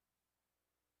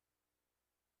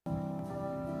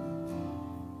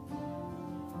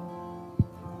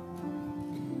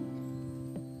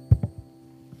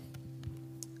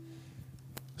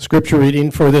Scripture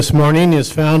reading for this morning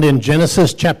is found in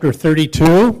Genesis chapter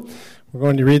 32. We're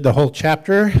going to read the whole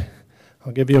chapter.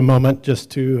 I'll give you a moment just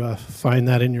to find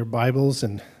that in your Bibles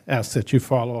and ask that you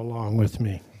follow along with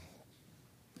me.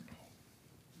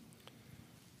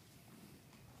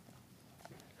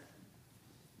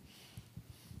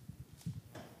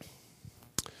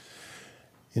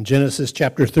 In Genesis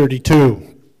chapter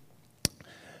 32,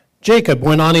 Jacob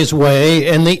went on his way,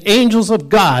 and the angels of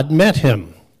God met him.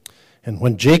 And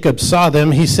when Jacob saw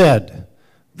them, he said,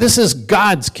 "This is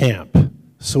God's camp."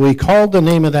 So he called the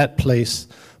name of that place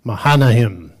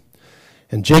Mahanaim.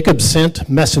 And Jacob sent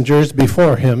messengers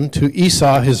before him to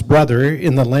Esau his brother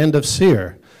in the land of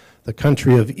Seir, the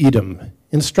country of Edom,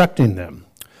 instructing them,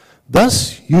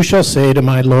 "Thus you shall say to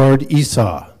my lord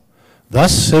Esau,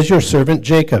 Thus says your servant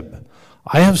Jacob,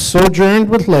 I have sojourned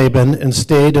with Laban and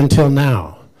stayed until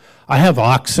now. I have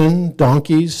oxen,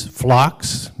 donkeys,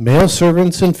 flocks, male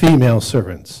servants and female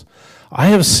servants. I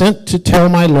have sent to tell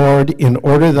my lord in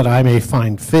order that I may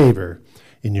find favor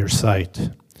in your sight."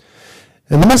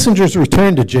 And the messengers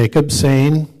returned to Jacob,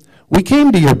 saying, "We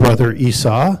came to your brother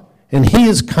Esau, and he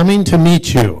is coming to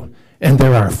meet you, and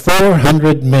there are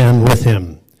 400 men with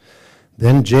him."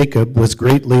 Then Jacob was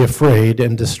greatly afraid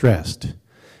and distressed.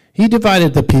 He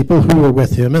divided the people who were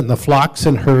with him and the flocks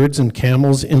and herds and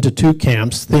camels into two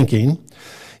camps, thinking,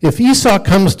 "If Esau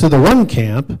comes to the one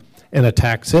camp and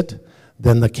attacks it,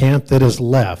 then the camp that is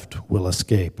left will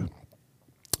escape."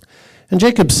 And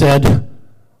Jacob said,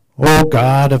 "O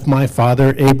God of my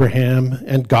father Abraham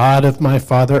and God of my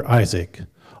father Isaac,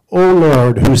 O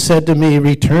Lord, who said to me,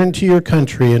 'Return to your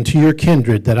country and to your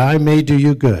kindred, that I may do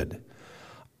you good,'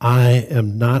 I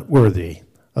am not worthy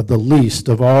of the least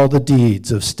of all the deeds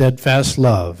of steadfast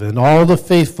love and all the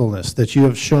faithfulness that you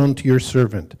have shown to your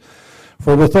servant.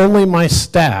 For with only my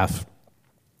staff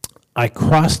I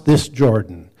crossed this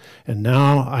Jordan, and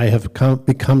now I have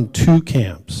become two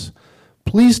camps.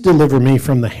 Please deliver me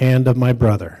from the hand of my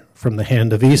brother, from the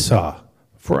hand of Esau,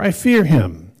 for I fear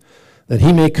him, that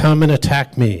he may come and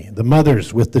attack me, the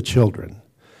mothers with the children.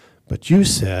 But you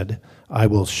said, 'I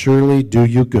will surely do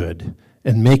you good,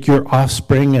 and make your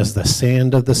offspring as the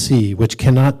sand of the sea, which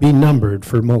cannot be numbered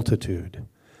for multitude.'"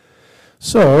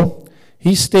 So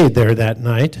he stayed there that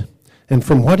night, and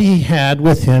from what he had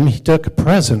with him he took a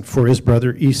present for his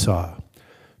brother Esau,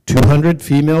 200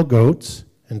 female goats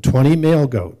and 20 male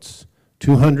goats,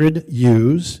 200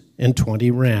 ewes and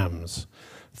 20 rams,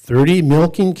 30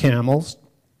 milking camels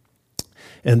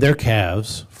and their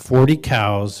calves, 40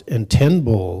 cows and 10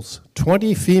 bulls,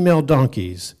 20 female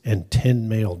donkeys and 10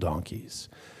 male donkeys.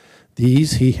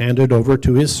 These he handed over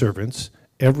to his servants,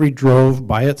 every drove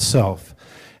by itself,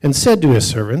 and said to his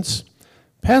servants,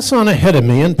 "Pass on ahead of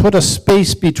me and put a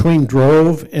space between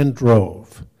drove and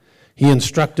drove." He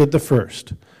instructed the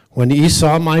first, "When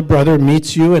Esau my brother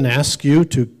meets you and asks you,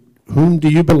 'To whom do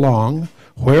you belong?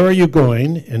 Where are you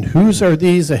going? And whose are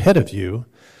these ahead of you?'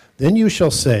 Then you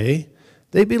shall say,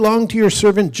 'They belong to your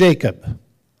servant Jacob.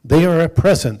 They are a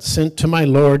present sent to my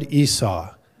lord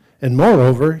Esau, and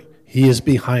moreover, he is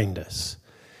behind us.'"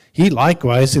 He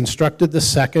likewise instructed the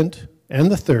second and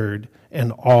the third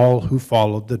and all who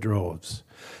followed the droves.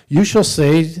 "You shall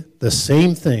say the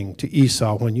same thing to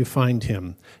Esau when you find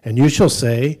him, and you shall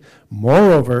say,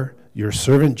 'Moreover, your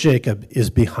servant Jacob is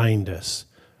behind us.'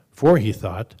 For he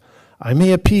thought, 'I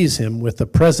may appease him with the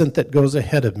present that goes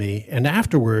ahead of me, and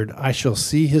afterward I shall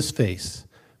see his face.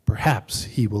 Perhaps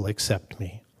he will accept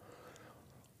me.'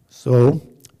 So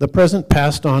the present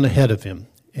passed on ahead of him,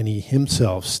 and he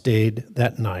himself stayed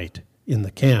that night in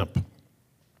the camp.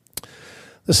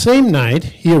 The same night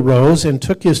he arose and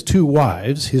took his 2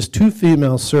 wives, his 2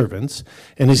 female servants,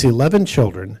 and his 11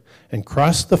 children, and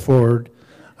crossed the ford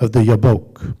of the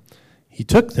Jabbok. He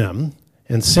took them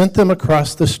and sent them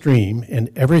across the stream and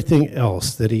everything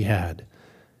else that he had.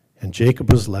 And Jacob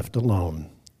was left alone.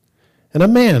 And a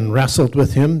man wrestled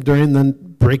with him during the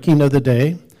breaking of the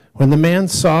day. When the man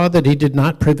saw that he did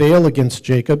not prevail against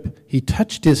Jacob, he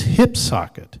touched his hip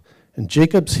socket, and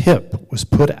Jacob's hip was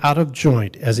put out of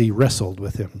joint as he wrestled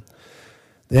with him.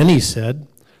 Then he said,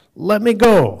 "Let me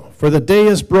go, for the day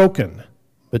is broken."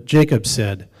 But Jacob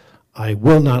said, "I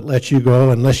will not let you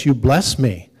go unless you bless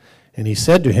me." And he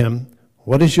said to him,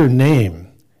 "What is your name?"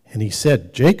 And he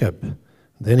said, "Jacob."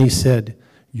 Then he said,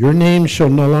 "Your name shall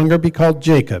no longer be called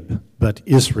Jacob, but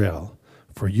Israel,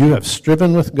 for you have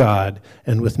striven with God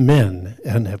and with men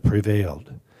and have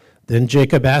prevailed." Then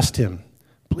Jacob asked him,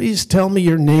 "Please tell me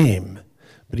your name."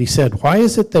 But he said, "Why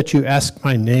is it that you ask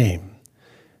my name?"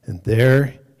 And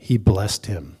there he blessed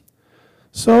him.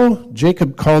 So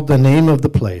Jacob called the name of the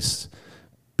place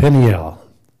Peniel,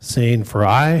 saying, "For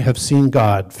I have seen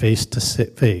God face to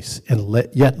face, and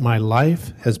yet my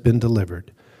life has been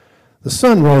delivered." The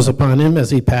sun rose upon him as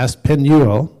he passed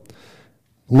Penuel,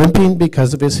 limping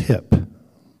because of his hip.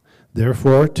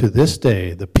 Therefore, to this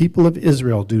day, the people of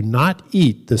Israel do not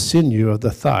eat the sinew of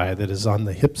the thigh that is on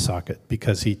the hip socket,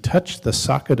 because he touched the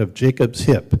socket of Jacob's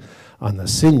hip on the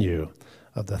sinew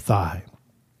of the thigh.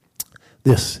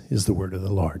 This is the word of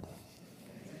the Lord.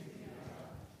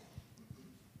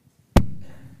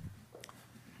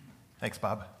 Thanks,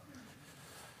 Bob.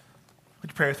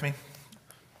 Would you pray with me?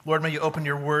 Lord, may you open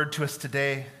your word to us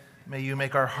today. May you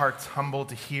make our hearts humble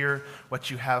to hear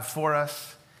what you have for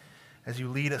us as you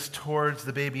lead us towards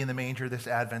the baby in the manger this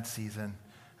Advent season.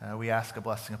 We ask a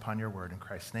blessing upon your word in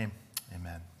Christ's name.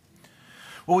 Amen.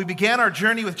 Well, we began our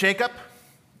journey with Jacob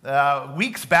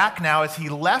weeks back now as he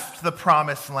left the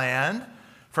promised land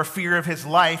for fear of his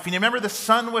life. And you remember the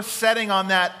sun was setting on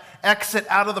that exit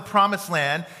out of the promised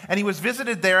land, and he was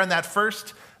visited there in that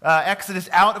first exodus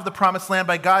out of the promised land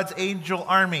by God's angel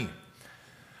army.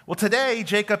 Well, today,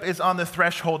 Jacob is on the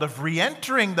threshold of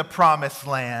re-entering the promised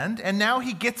land, and now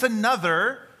he gets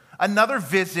another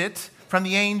visit from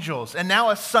the angels, and now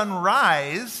a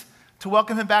sunrise to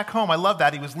welcome him back home. I love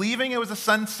that. He was leaving, it was a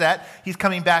sunset. He's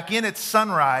coming back in at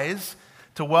sunrise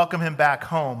to welcome him back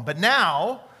home. But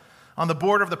now, on the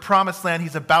border of the promised land,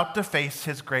 he's about to face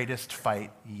his greatest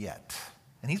fight yet.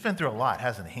 And he's been through a lot,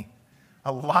 hasn't he?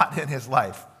 A lot in his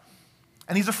life.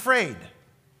 And he's afraid.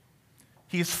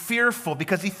 He is fearful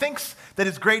because he thinks that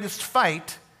his greatest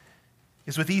fight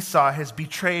is with Esau, his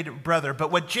betrayed brother.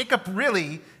 But what Jacob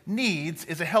really needs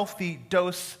is a healthy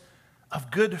dose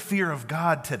of good fear of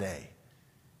God today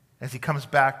as he comes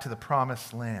back to the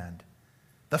promised land.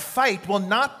 The fight will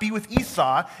not be with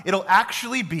Esau, it'll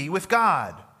actually be with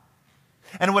God.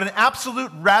 And what an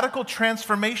absolute radical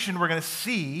transformation we're going to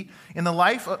see in the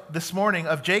life this morning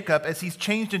of Jacob as he's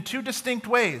changed in two distinct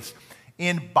ways.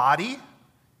 In body,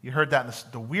 you heard that in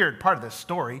the weird part of this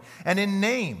story, and in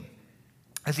name,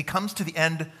 as he comes to the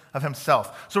end of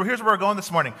himself. So here's where we're going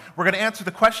this morning. We're going to answer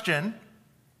the question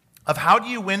of how do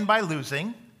you win by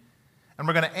losing? And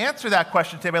we're going to answer that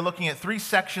question today by looking at three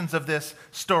sections of this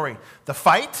story: the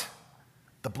fight,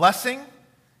 the blessing,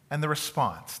 and the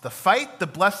response. The fight, the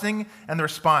blessing, and the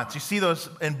response. You see those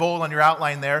in bold on your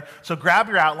outline there. So grab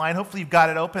your outline. Hopefully you've got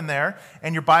it open there.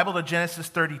 And your Bible to Genesis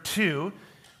 32,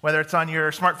 whether it's on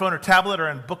your smartphone or tablet or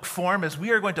in book form, as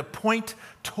we are going to point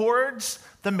towards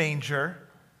the manger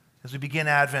as we begin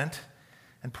Advent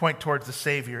and point towards the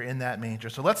Savior in that manger.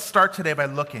 So let's start today by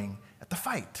looking at the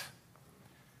fight.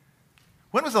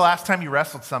 When was the last time you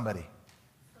wrestled somebody?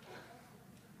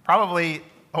 Probably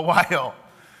a while.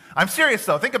 I'm serious,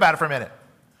 though. Think about it for a minute.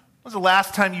 When was the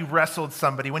last time you wrestled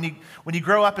somebody? When you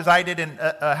grow up, as I did in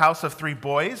a house of three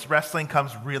boys, wrestling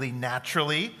comes really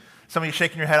naturally. Some of you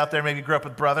shaking your head out there maybe grew up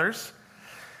with brothers.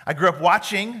 I grew up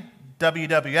watching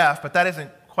WWF, but that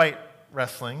isn't quite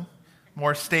wrestling.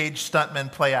 More stage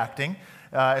stuntmen play acting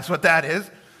is what that is.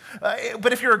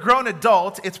 But if you're a grown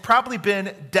adult, it's probably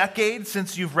been decades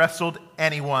since you've wrestled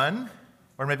anyone.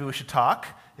 Or maybe we should talk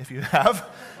if you have.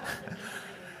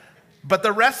 But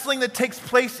the wrestling that takes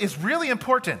place is really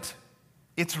important.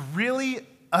 It's really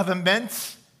of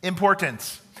immense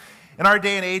importance. In our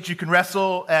day and age, you can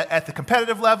wrestle at the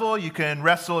competitive level, you can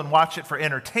wrestle and watch it for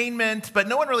entertainment, but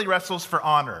no one really wrestles for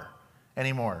honor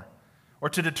anymore, or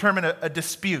to determine a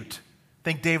dispute.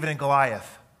 Think David and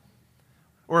Goliath.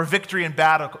 Or a victory in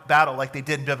battle like they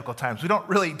did in biblical times. We don't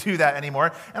really do that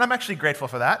anymore, and I'm actually grateful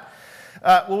for that.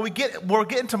 We'll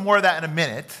get into more of that in a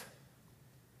minute.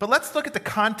 But let's look at the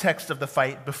context of the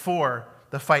fight before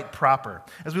the fight proper.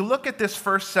 As we look at this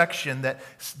first section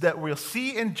that we'll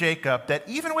see in Jacob, that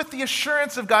even with the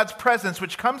assurance of God's presence,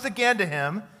 which comes again to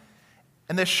him,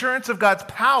 and the assurance of God's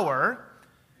power,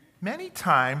 many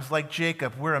times, like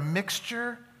Jacob, we're a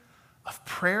mixture of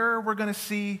prayer, we're going to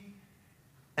see,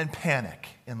 and panic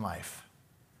in life.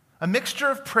 A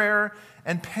mixture of prayer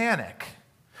and panic.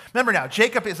 Remember now,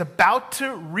 Jacob is about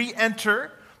to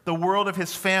re-enter the world of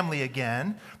his family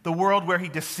again, the world where he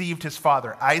deceived his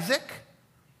father Isaac,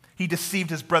 he deceived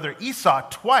his brother Esau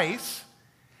twice,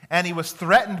 and he was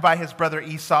threatened by his brother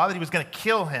Esau that he was going to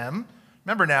kill him.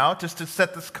 Remember now, just to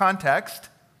set this context.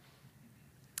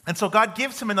 And so God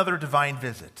gives him another divine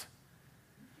visit.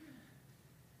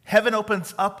 Heaven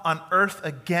opens up on earth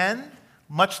again,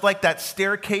 much like that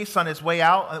staircase on his way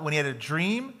out when he had a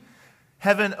dream.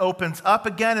 Heaven opens up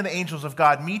again, and the angels of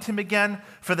God meet him again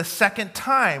for the second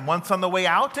time, once on the way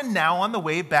out and now on the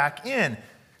way back in.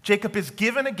 Jacob is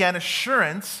given again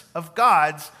assurance of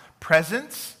God's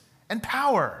presence and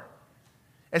power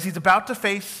as he's about to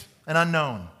face an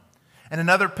unknown and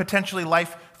another potentially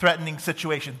life life-threatening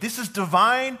situation. This is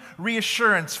divine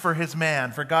reassurance for his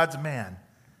man, for God's man,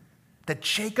 that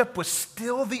Jacob was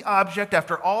still the object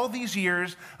after all these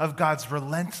years of God's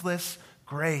relentless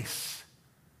grace.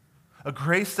 A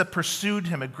grace that pursued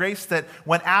him, a grace that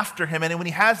went after him. And when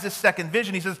he has this second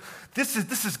vision, he says,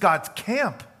 this is God's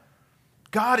camp.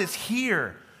 God is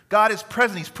here. God is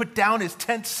present. He's put down his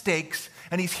tent stakes,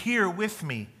 and he's here with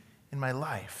me in my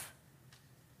life.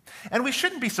 And we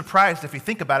shouldn't be surprised, if you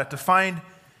think about it, to find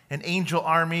an angel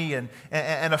army and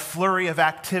a flurry of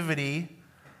activity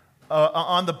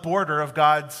on the border of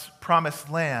God's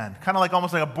promised land, kind of like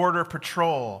almost like a border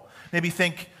patrol. Maybe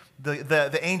think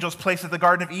the angels placed at the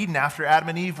Garden of Eden after Adam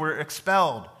and Eve were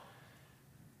expelled.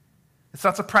 It's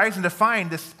not surprising to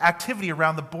find this activity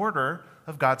around the border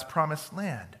of God's promised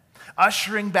land,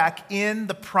 ushering back in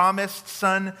the promised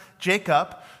son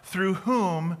Jacob, through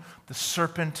whom the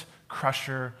serpent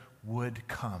crusher would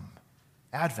come.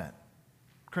 Advent,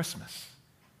 Christmas.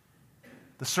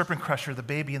 The serpent crusher, the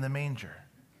baby in the manger.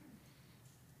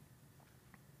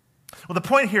 Well, the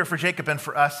point here for Jacob and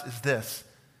for us is this: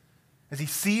 as he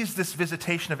sees this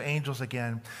visitation of angels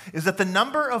again, is that the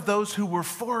number of those who were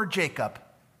for Jacob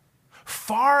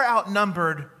far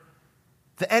outnumbered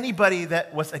anybody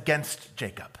that was against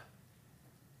Jacob.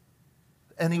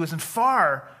 And he was in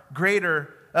far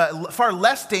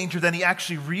less danger than he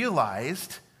actually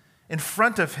realized in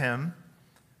front of him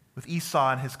with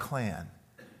Esau and his clan.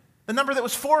 The number that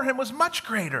was for him was much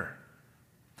greater.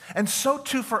 And so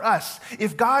too for us.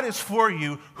 If God is for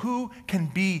you, who can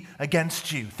be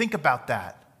against you? Think about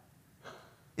that.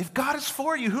 If God is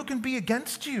for you, who can be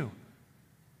against you?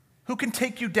 Who can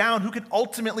take you down? Who can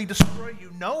ultimately destroy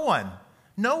you? No one.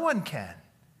 No one can.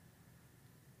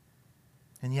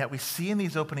 And yet we see in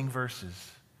these opening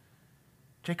verses,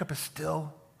 Jacob is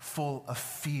still full of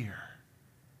fear.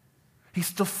 He's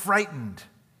still frightened.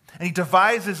 And he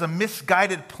devises a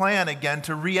misguided plan again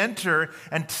to re-enter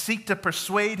and seek to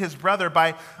persuade his brother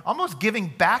by almost giving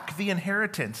back the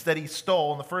inheritance that he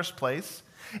stole in the first place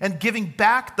and giving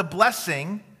back the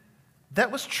blessing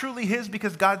that was truly his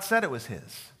because God said it was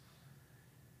his.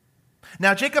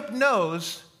 Now, Jacob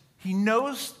knows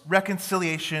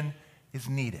reconciliation is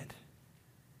needed.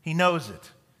 He knows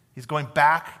it. He's going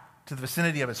back to the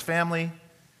vicinity of his family.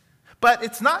 But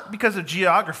it's not because of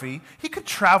geography. He could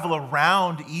travel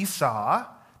around Esau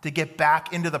to get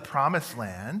back into the promised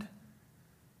land.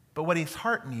 But what his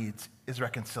heart needs is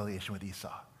reconciliation with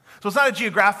Esau. So it's not a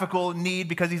geographical need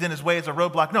because he's in his way as a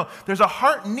roadblock. No, there's a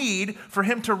heart need for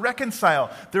him to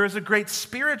reconcile. There is a great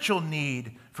spiritual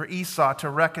need for Esau to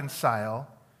reconcile.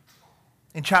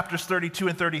 In chapters 32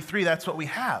 and 33, that's what we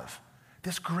have.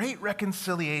 This great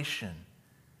reconciliation.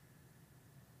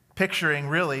 Picturing,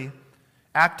 really,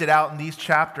 acted out in these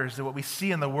chapters that what we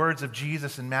see in the words of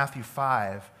Jesus in Matthew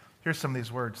 5. Here's some of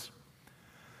these words.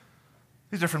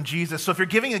 These are from Jesus. So if you're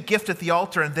giving a gift at the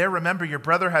altar and there remember your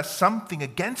brother has something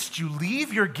against you,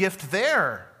 leave your gift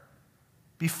there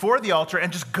before the altar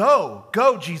and just go.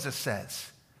 Go, Jesus says.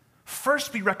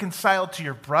 First be reconciled to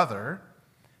your brother,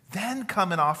 then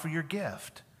come and offer your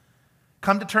gift.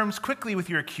 Come to terms quickly with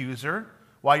your accuser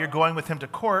while you're going with him to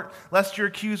court, lest your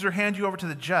accuser hand you over to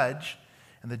the judge,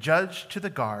 and the judge to the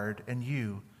guard, and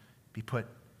you be put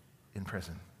in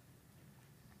prison.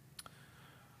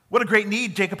 What a great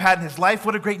need Jacob had in his life.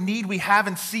 What a great need we have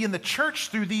and see in the church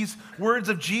through these words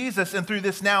of Jesus and through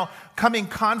this now coming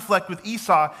conflict with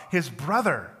Esau, his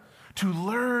brother, to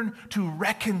learn to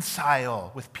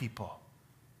reconcile with people.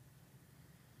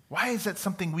 Why is that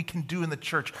something we can do in the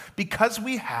church? Because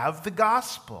we have the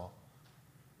gospel.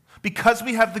 Because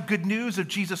we have the good news of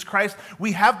Jesus Christ,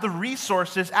 we have the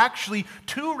resources actually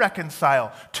to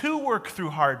reconcile, to work through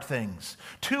hard things,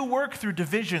 to work through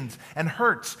divisions and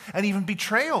hurts and even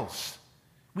betrayals.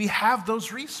 We have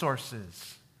those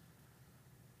resources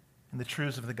in the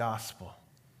truths of the gospel.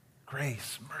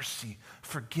 Grace, mercy,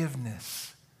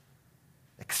 forgiveness,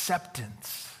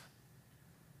 acceptance.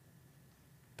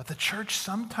 But the church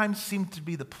sometimes seems to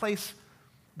be the place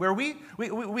where we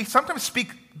sometimes speak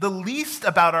the least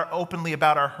openly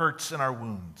about our hurts and our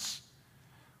wounds.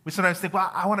 We sometimes think,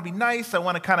 well, I want to be nice. I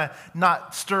want to kind of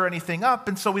not stir anything up.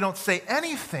 And so we don't say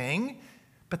anything,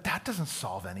 but that doesn't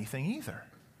solve anything either.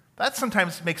 That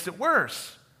sometimes makes it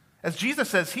worse. As Jesus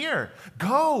says here,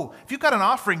 go. If you've got an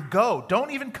offering, go.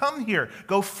 Don't even come here.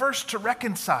 Go first to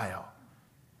reconcile.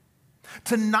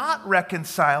 To not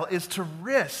reconcile is to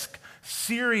risk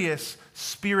serious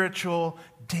spiritual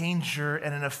danger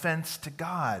and an offense to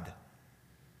God.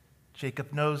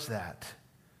 Jacob knows that.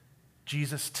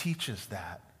 Jesus teaches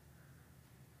that.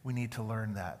 We need to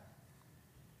learn that.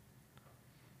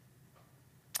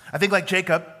 I think like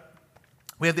Jacob,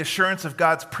 We have the assurance of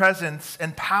God's presence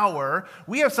and power.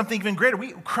 We have something even greater.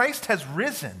 Christ has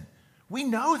risen. We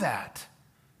know that.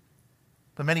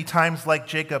 But many times, like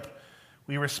Jacob,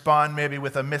 we respond maybe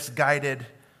with a misguided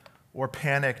or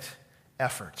panicked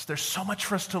efforts. There's so much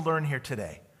for us to learn here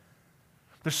today.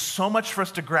 There's so much for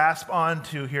us to grasp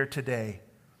onto here today.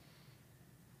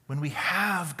 When we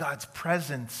have God's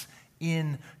presence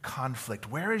in conflict.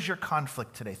 Where is your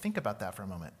conflict today? Think about that for a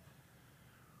moment.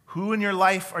 Who in your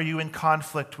life are you in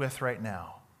conflict with right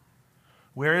now?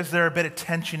 Where is there a bit of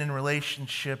tension in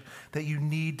relationship that you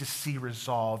need to see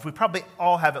resolved? We probably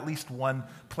all have at least one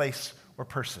place or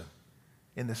person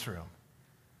in this room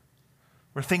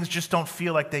where things just don't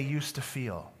feel like they used to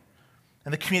feel.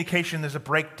 And the communication, there's a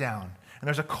breakdown. And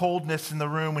there's a coldness in the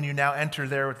room when you now enter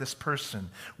there with this person.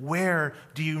 Where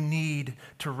do you need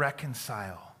to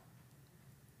reconcile?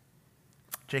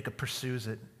 Jacob pursues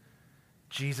it.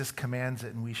 Jesus commands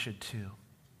it, and we should too.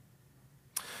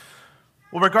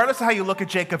 Well, regardless of how you look at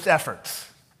Jacob's efforts,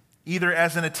 either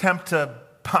as an attempt to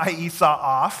buy Esau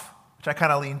off, which I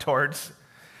kind of lean towards,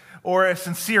 or a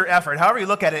sincere effort, however you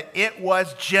look at it, it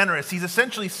was generous. He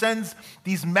essentially sends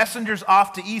these messengers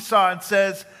off to Esau and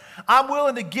says, I'm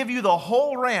willing to give you the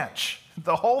whole ranch.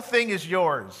 The whole thing is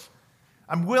yours.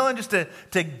 I'm willing just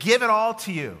to give it all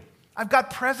to you. I've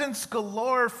got presents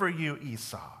galore for you,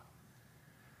 Esau.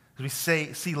 As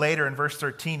we see later in verse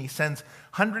 13, he sends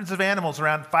hundreds of animals,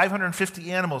 around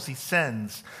 550 animals he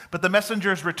sends. But the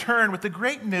messengers return with the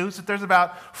great news that there's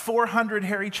about 400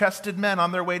 hairy-chested men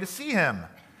on their way to see him.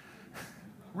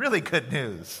 Really good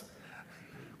news.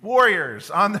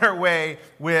 Warriors on their way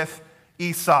with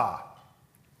Esau.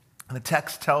 And the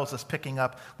text tells us, picking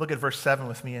up, look at verse 7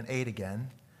 with me and 8 again.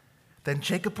 Then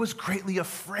Jacob was greatly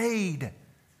afraid.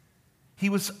 He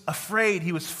was afraid,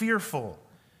 he was fearful,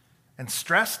 and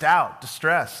stressed out,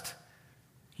 distressed.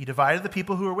 He divided the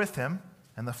people who were with him,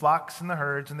 and the flocks and the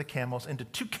herds and the camels, into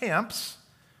two camps,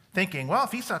 thinking, well,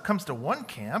 if Esau comes to one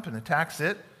camp and attacks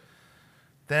it,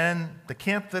 then the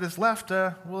camp that is left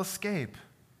will escape.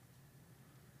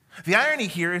 The irony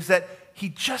here is that he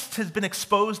just has been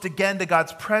exposed again to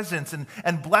God's presence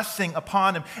and blessing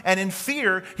upon him. And in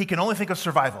fear, he can only think of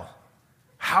survival.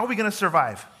 How are we going to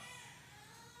survive?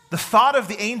 The thought of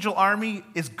the angel army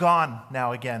is gone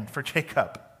now again for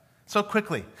Jacob. So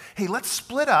quickly. Hey, let's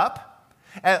split up.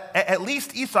 At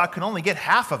least Esau can only get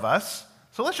half of us.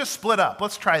 So let's just split up.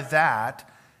 Let's try that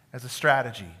as a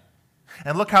strategy.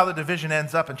 And look how the division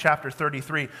ends up in chapter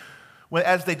 33.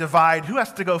 As they divide, who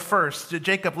has to go first?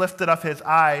 Jacob lifted up his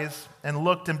eyes and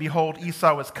looked, and behold,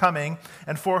 Esau was coming,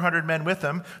 and 400 men with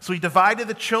him. So he divided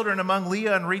the children among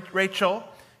Leah and Rachel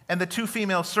and the two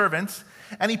female servants,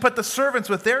 and he put the servants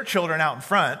with their children out in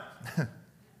front,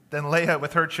 then Leah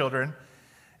with her children,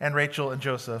 and Rachel and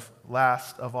Joseph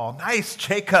last of all. Nice,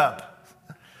 Jacob.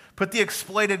 Put the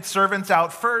exploited servants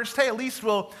out first. Hey, at least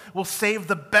we'll save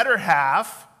the better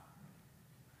half.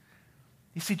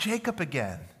 You see, Jacob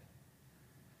again.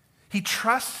 He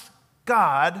trusts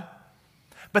God,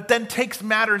 but then takes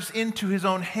matters into his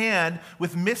own hand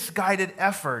with misguided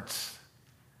efforts.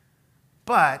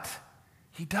 But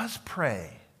he does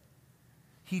pray.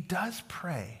 He does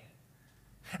pray.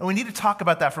 And we need to talk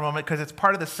about that for a moment because it's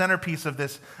part of the centerpiece of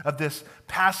this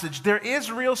passage. There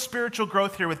is real spiritual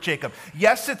growth here with Jacob.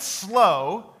 Yes, it's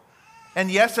slow,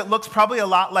 and yes, it looks probably a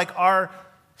lot like our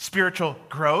spiritual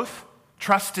growth.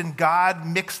 Trust in God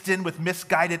mixed in with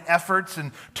misguided efforts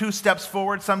and 2 steps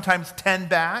forward, sometimes 10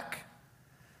 back.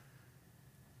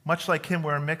 Much like him,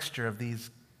 we're a mixture of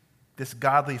this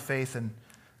godly faith and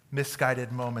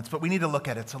misguided moments. But we need to look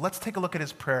at it. So let's take a look at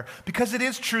his prayer because it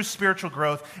is true spiritual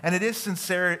growth and it is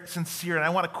sincere. And I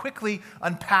want to quickly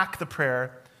unpack the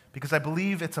prayer because I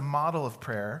believe it's a model of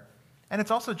prayer. And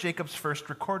it's also Jacob's first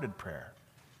recorded prayer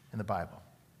in the Bible.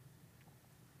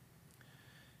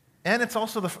 And it's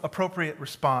also the appropriate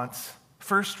response,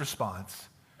 first response,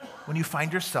 when you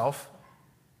find yourself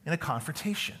in a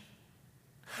confrontation.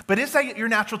 But is that your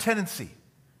natural tendency?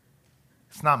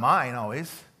 It's not mine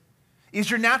always. Is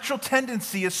your natural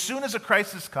tendency as soon as a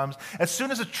crisis comes, as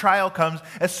soon as a trial comes,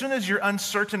 as soon as you're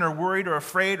uncertain or worried or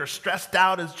afraid or stressed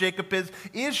out as Jacob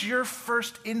is your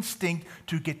first instinct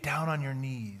to get down on your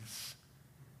knees?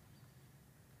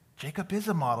 Jacob is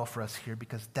a model for us here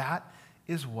because that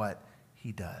is what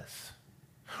he does.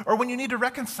 Or when you need to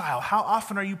reconcile, how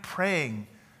often are you praying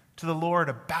to the Lord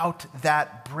about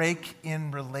that break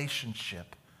in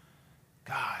relationship?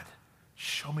 God,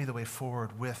 show me the way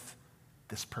forward with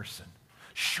this person.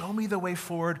 Show me the way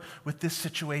forward with this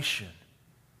situation.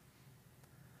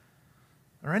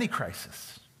 Or any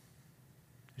crisis.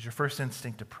 Is your first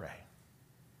instinct to pray?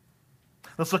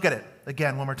 Let's look at it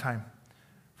again one more time.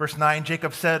 Verse 9,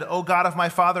 Jacob said, O God of my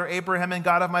father Abraham and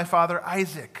God of my father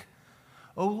Isaac,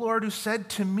 O Lord, who said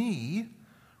to me,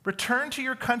 return to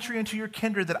your country and to your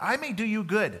kindred, that I may do you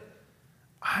good.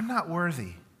 I'm not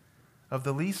worthy of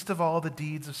the least of all the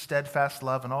deeds of steadfast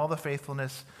love and all the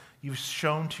faithfulness you've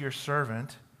shown to your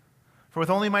servant. For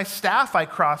with only my staff I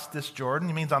crossed this Jordan,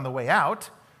 he means on the way out,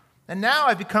 and now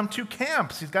I've become 2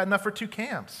 camps. He's got enough for 2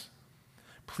 camps.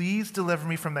 Please deliver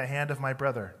me from the hand of my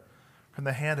brother, from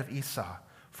the hand of Esau,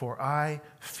 for I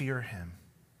fear him,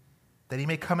 that he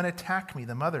may come and attack me,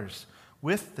 the mothers,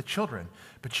 with the children.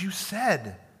 But you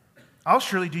said, I'll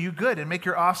surely do you good and make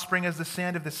your offspring as the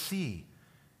sand of the sea,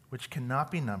 which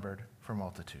cannot be numbered for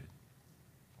multitude.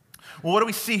 Well, what do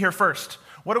we see here first?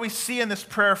 What do we see in this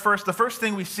prayer first? The first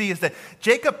thing we see is that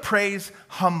Jacob prays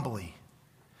humbly.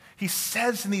 He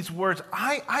says in these words,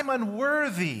 I'm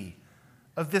unworthy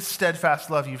of this steadfast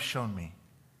love you've shown me.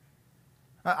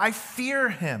 I fear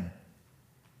him.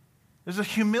 There's a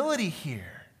humility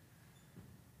here.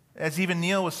 As even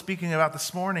Neil was speaking about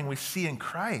this morning, we see in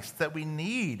Christ that we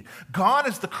need. Gone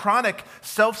is the chronic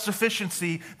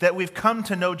self-sufficiency that we've come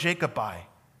to know Jacob by.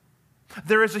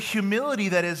 There is a humility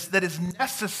that is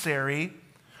necessary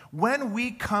when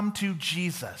we come to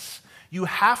Jesus. You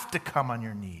have to come on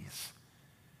your knees.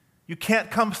 You can't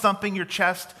come thumping your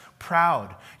chest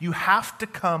proud. You have to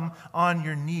come on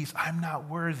your knees. I'm not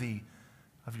worthy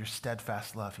of your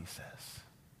steadfast love, he says.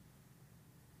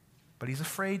 But he's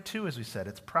afraid too, as we said.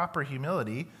 It's proper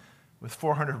humility with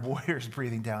 400 warriors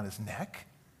breathing down his neck.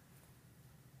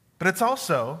 But it's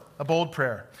also a bold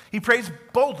prayer. He prays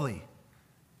boldly.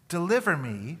 Deliver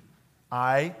me,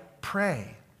 I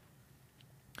pray.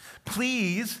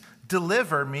 Please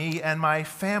deliver me and my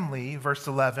family, verse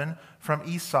 11, from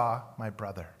Esau, my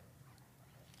brother.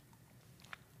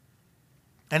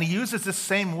 And he uses this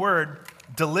same word,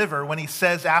 deliver, when he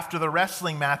says after the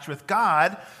wrestling match with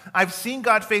God, I've seen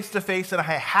God face to face and I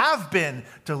have been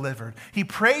delivered. He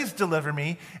prays, deliver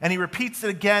me, and he repeats it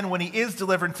again when he is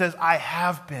delivered and says, I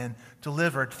have been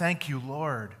delivered. Thank you,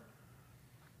 Lord.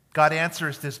 God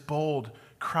answers this bold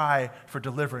cry for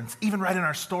deliverance. Even right in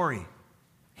our story,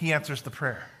 he answers the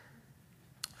prayer.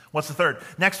 What's the third?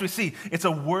 Next we see, it's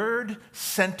a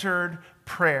word-centered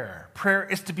prayer. Prayer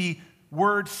is to be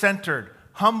word-centered.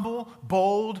 Humble,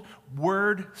 bold,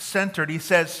 word-centered. He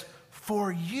says,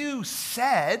 for you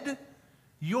said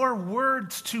your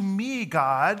words to me,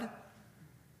 God.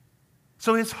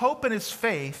 So his hope and his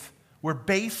faith were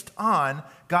based on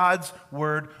God's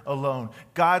word alone.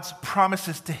 God's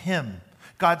promises to him.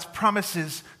 God's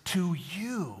promises to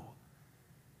you.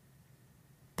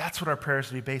 That's what our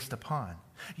prayers will be based upon.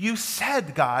 You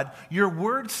said, God, your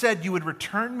word said you would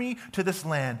return me to this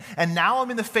land, and now I'm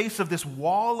in the face of this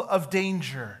wall of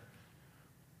danger.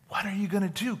 What are you going to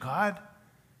do, God?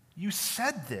 You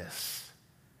said this.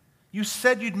 You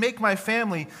said you'd make my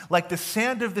family like the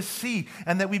sand of the sea,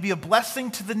 and that we'd be a blessing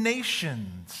to the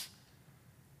nations.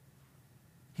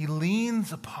 He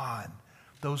leans upon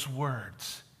those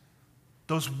words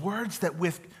that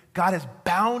with God has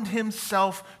bound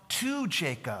himself to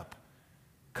Jacob.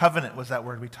 Covenant was that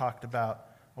word we talked about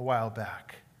a while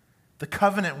back. The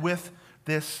covenant with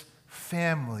this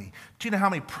family. Do you know how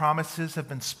many promises have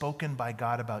been spoken by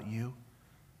God about you?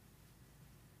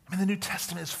 I mean, the New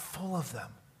Testament is full of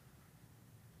them.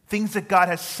 Things that God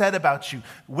has said about you,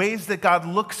 ways that God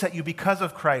looks at you because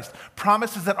of Christ,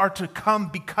 promises that are to come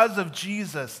because of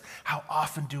Jesus. How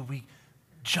often do we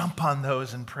jump on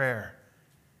those in prayer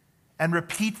and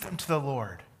repeat them to the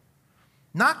Lord?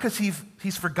 Not because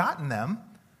he's forgotten them,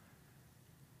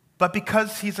 but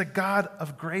because he's a God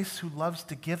of grace who loves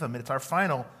to give them. It's our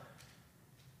final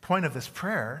point of this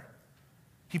prayer.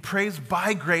 He prays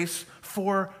by grace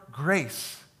for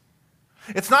grace.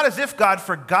 It's not as if God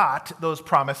forgot those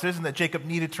promises and that Jacob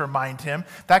needed to remind him.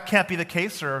 That can't be the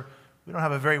case, or we don't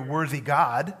have a very worthy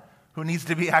God who needs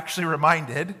to be actually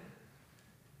reminded.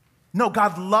 No,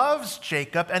 God loves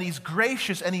Jacob, and he's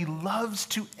gracious, and he loves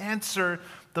to answer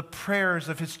the prayers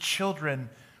of his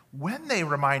children when they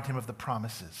remind him of the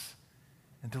promises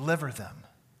and deliver them.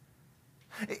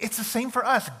 It's the same for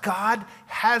us. God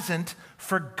hasn't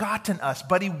forgotten us,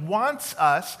 but he wants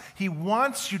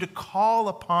you to call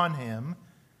upon him,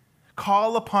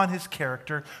 call upon his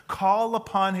character, call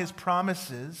upon his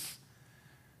promises,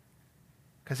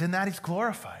 because in that he's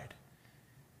glorified.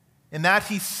 In that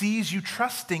he sees you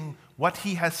trusting what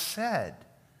he has said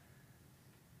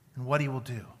and what he will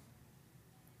do.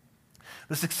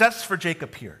 The success for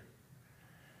Jacob here,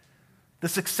 the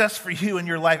success for you in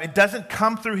your life, it doesn't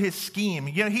come through his scheme.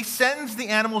 You know, he sends the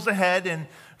animals ahead in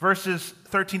verses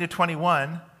 13 to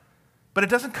 21, but it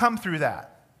doesn't come through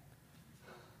that.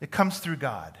 It comes through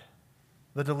God.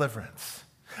 the deliverance.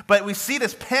 But we see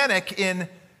this panic in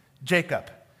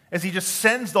Jacob as he just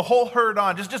sends the whole herd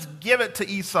on. Just give it to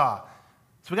Esau.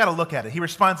 So we got to look at it. He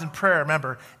responds in prayer,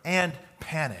 remember, and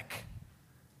panic.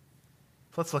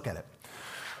 So let's look at it.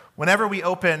 Whenever we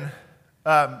open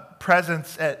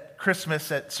presents at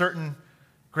Christmas at certain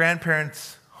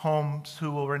grandparents' homes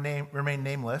who will remain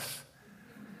nameless,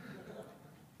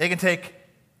 it can take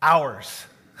hours.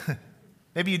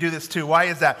 Maybe you do this too. Why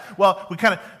is that? Well,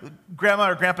 grandma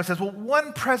or grandpa says, well,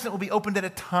 one present will be opened at a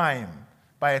time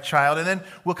by a child, and then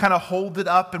we'll kind of hold it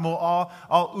up and we'll all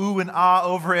ooh and ah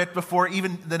over it before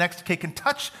even the next kid can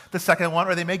touch the second one,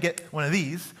 or they may get one of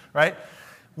these, right?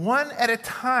 One at a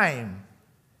time.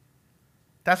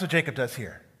 That's what Jacob does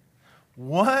here.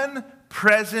 One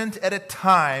present at a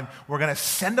time, we're going to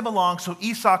send them along so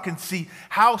Esau can see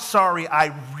how sorry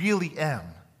I really am.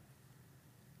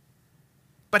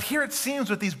 But here it seems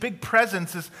with these big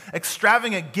presents, this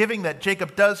extravagant giving that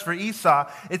Jacob does for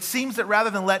Esau, it seems that rather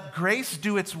than let grace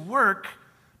do its work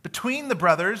between the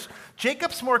brothers,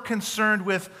 Jacob's more concerned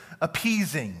with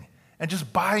appeasing and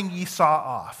just buying Esau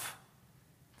off.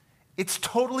 It's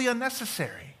totally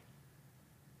unnecessary.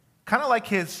 Kind of like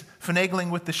his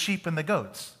finagling with the sheep and the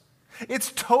goats. It's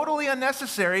totally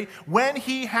unnecessary when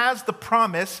he has the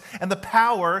promise and the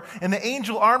power and the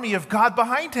angel army of God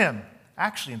behind him,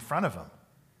 actually in front of him,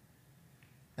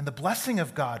 and the blessing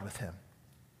of God with him.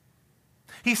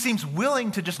 He seems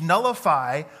willing to just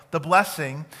nullify the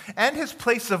blessing and his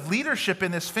place of leadership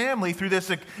in this family through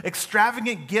this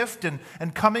extravagant gift and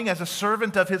coming as a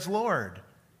servant of his Lord,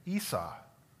 Esau.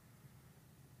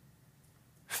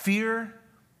 Fear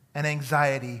and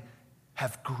anxiety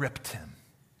have gripped him.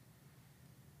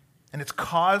 And it's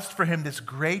caused for him this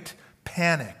great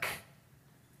panic.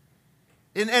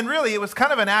 And really, it was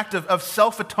kind of an act of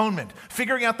self-atonement,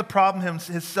 figuring out the problem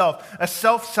himself, a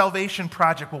self-salvation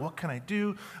project. Well, what can I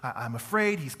do? I'm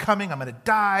afraid he's coming. I'm going to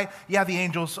die. Yeah, the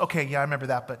angels. Okay, yeah, I remember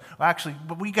that.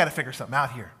 But we got to figure something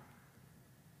out here.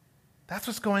 That's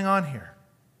what's going on here.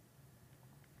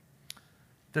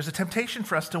 There's a temptation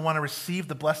for us to want to receive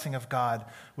the blessing of God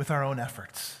with our own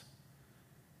efforts.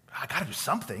 I got to do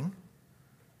something.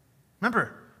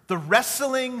 Remember, the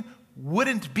wrestling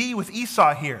wouldn't be with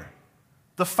Esau here.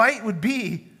 The fight would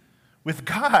be with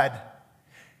God.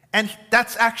 And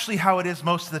that's actually how it is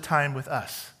most of the time with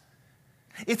us.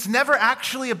 It's never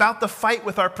actually about the fight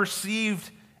with our perceived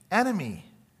enemy.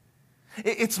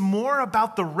 It's more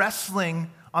about the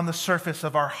wrestling on the surface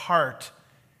of our heart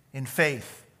in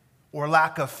faith or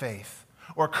lack of faith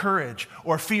or courage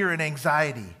or fear and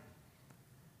anxiety.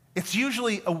 It's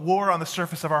usually a war on the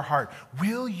surface of our heart.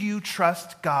 Will you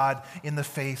trust God in the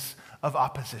face of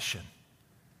opposition?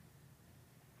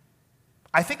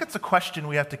 I think it's a question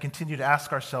we have to continue to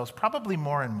ask ourselves probably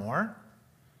more and more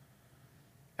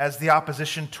as the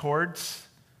opposition towards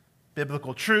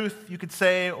biblical truth, you could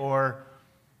say, or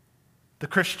the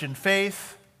Christian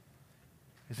faith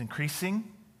is increasing.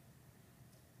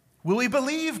 Will we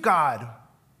believe God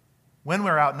when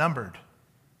we're outnumbered,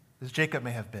 as Jacob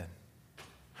may have been?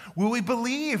 Will we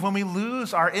believe when we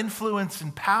lose our influence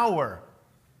and power?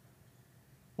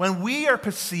 When we are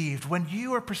perceived, when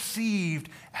you are perceived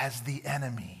as the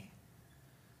enemy,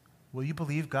 will you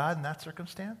believe God in that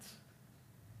circumstance?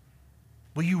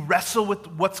 Will you wrestle with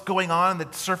what's going on the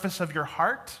surface of your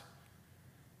heart?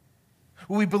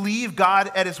 Will we believe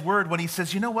God at his word when he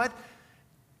says, you know what?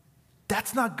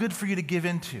 That's not good for you to give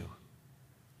into.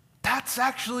 That's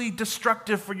actually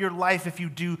destructive for your life if you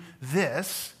do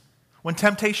this. When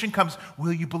temptation comes,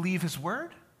 will you believe his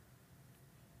word?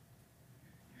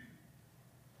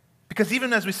 Because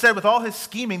even as we said, with all his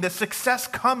scheming, the success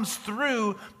comes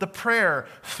through the prayer,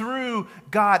 through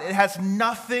God. It has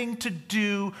nothing to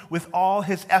do with all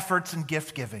his efforts and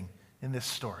gift giving in this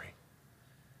story.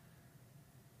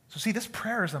 So see, this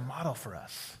prayer is a model for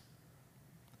us.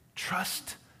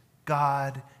 Trust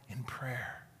God in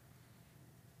prayer.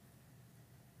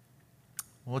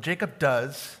 Well, Jacob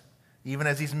does, even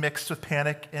as he's mixed with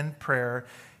panic and prayer,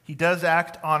 he does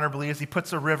act honorably as he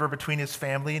puts a river between his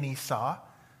family and Esau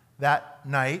that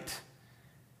night.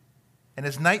 And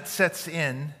as night sets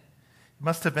in, it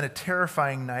must have been a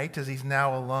terrifying night as he's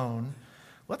now alone.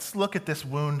 Let's look at this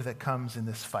wound that comes in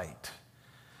this fight.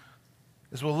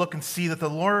 As we'll look and see that the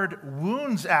Lord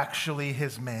wounds actually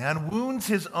his man, wounds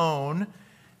his own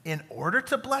in order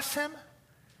to bless him.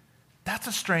 That's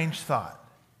a strange thought.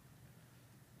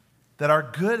 That our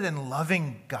good and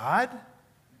loving God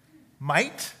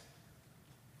might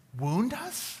wound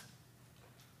us?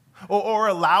 Or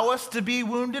allow us to be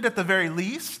wounded at the very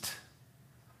least?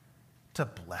 To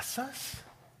bless us?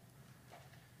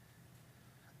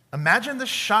 Imagine the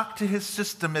shock to his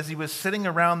system as he was sitting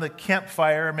around the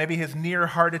campfire, maybe his near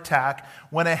heart attack,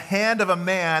 when a hand of a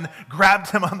man grabbed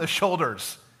him on the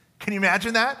shoulders. Can you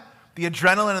imagine that? The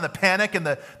adrenaline and the panic and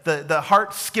the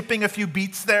heart skipping a few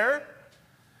beats there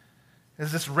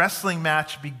as this wrestling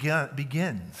match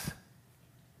begins.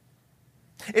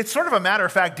 It's sort of a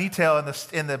matter-of-fact detail in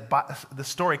the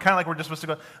story, kind of like we're just supposed to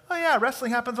go, oh yeah,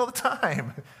 wrestling happens all the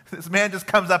time. This man just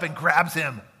comes up and grabs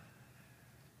him.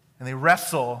 And they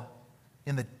wrestle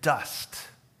in the dust.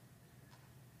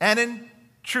 And in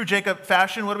true Jacob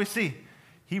fashion, what do we see?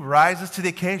 He rises to the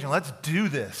occasion. Let's do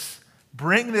this.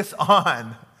 Bring this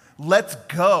on. Let's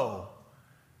go.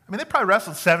 I mean, they probably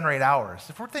wrestled 7 or 8 hours.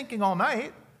 If we're thinking all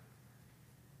night,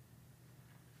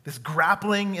 this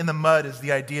grappling in the mud is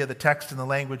the idea the text and the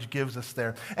language gives us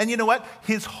there. And you know what?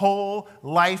 His whole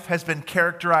life has been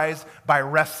characterized by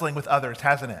wrestling with others,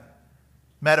 hasn't it?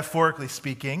 Metaphorically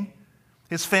speaking,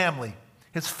 his family,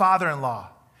 his father-in-law,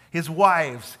 his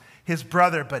wives, his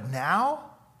brother. But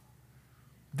now,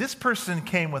 this person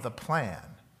came with a plan.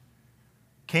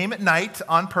 Came at night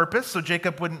on purpose so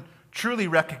Jacob wouldn't truly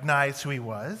recognize who he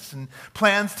was, and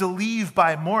plans to leave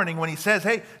by morning when he says,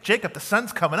 hey, Jacob, the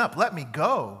sun's coming up, let me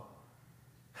go.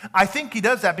 I think he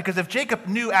does that because if Jacob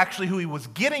knew actually who he was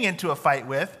getting into a fight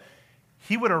with,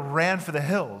 he would have ran for the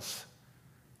hills,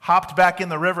 hopped back in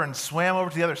the river and swam over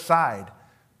to the other side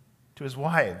to his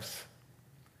wives,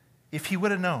 if he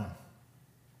would have known.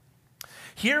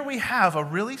 Here we have a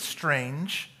really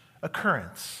strange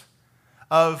occurrence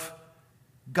of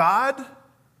God,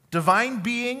 divine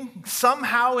being,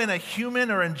 somehow in a human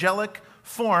or angelic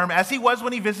form, as he was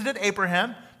when he visited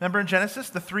Abraham. Remember in Genesis,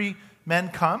 the 3 men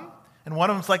come, and one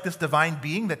of them's like this divine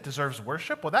being that deserves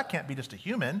worship. Well, that can't be just a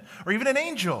human, or even an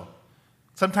angel.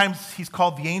 Sometimes he's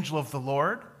called the angel of the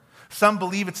Lord. Some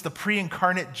believe it's the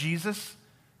pre-incarnate Jesus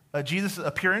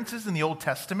appearances in the Old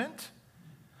Testament.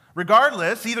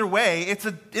 Regardless, either way,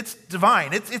 it's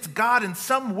divine. It's God in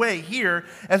some way here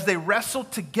as they wrestle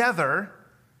together.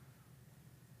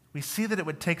 We see that it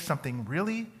would take something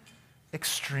really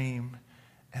extreme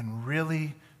and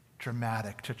really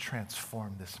dramatic to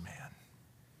transform this man.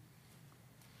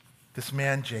 This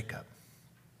man, Jacob.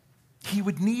 He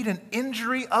would need an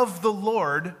injury of the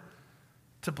Lord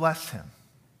to bless him.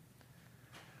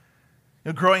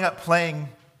 You know, growing up playing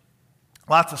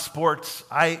lots of sports,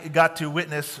 I got to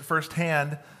witness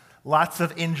firsthand lots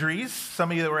of injuries.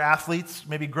 Some of you that were athletes,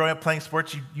 maybe growing up playing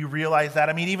sports, you realize that.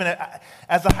 I mean, even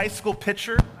as a high school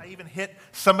pitcher, I even hit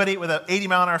somebody with an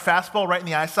 80-mile-an-hour fastball right in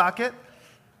the eye socket.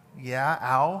 Yeah,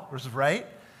 ow, was right.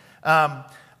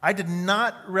 I did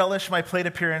not relish my plate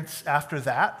appearance after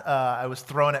that. I was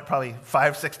thrown it probably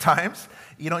 5-6 times.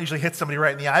 You don't usually hit somebody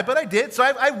right in the eye, but I did. So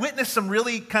I witnessed some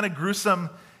really kind of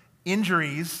gruesome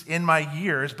injuries in my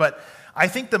years, but I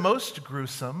think the most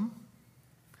gruesome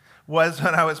was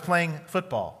when I was playing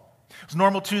football. It was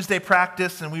normal Tuesday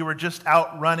practice, and we were just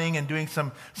out running and doing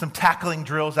some tackling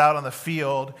drills out on the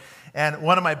field. And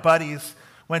one of my buddies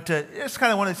went to, it's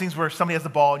kind of one of these things where somebody has the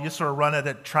ball, you sort of run at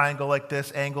a triangle like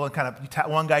this, angle, and kind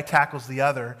of one guy tackles the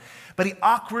other. But he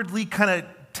awkwardly kind of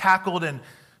tackled and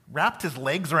wrapped his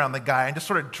legs around the guy and just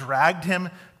sort of dragged him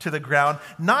to the ground.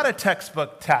 Not a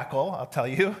textbook tackle, I'll tell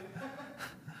you.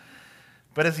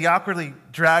 But as he awkwardly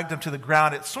dragged him to the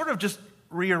ground, it sort of just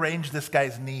rearranged this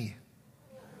guy's knee.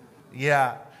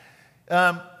 Yeah.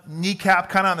 Kneecap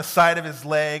kind of on the side of his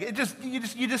leg.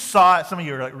 You just saw it. Some of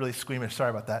you are like really squeamish. Sorry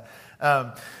about that.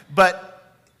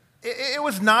 But it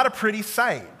was not a pretty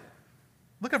sight.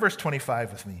 Look at verse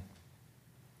 25 with me.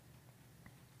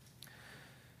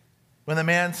 When the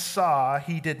man saw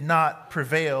he did not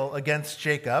prevail against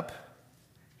Jacob,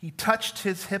 he touched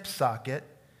his hip socket,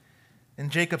 and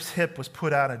Jacob's hip was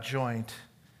put out of joint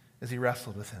as he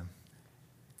wrestled with him.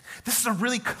 This is a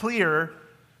really clear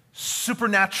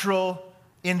supernatural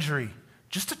injury.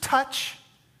 Just a touch,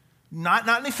 not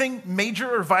anything major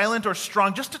or violent or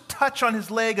strong, just a touch on his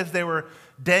leg as they were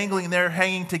dangling there,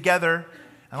 hanging together.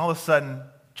 And all of a sudden,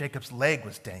 Jacob's leg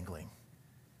was dangling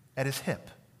at his hip,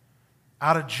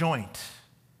 out of joint.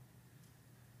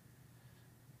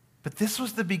 But this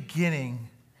was the beginning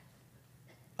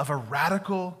of a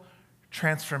radical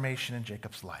transformation in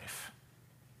Jacob's life.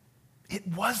 It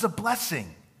was a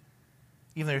blessing.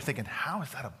 Even though you're thinking, how is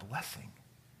that a blessing?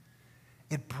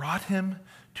 It brought him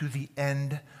to the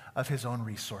end of his own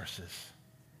resources.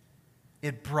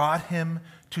 It brought him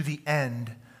to the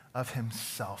end of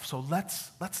himself. So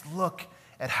let's look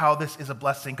at how this is a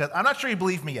blessing, because I'm not sure you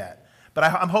believe me yet, but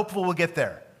I'm hopeful we'll get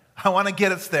there. I want to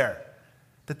get us there,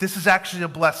 that this is actually a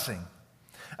blessing.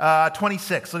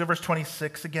 26, look at verse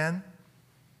 26 again.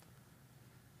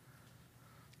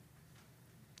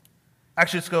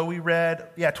 Actually, let's go. We read,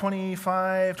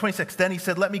 26. Then he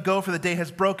said, let me go, for the day has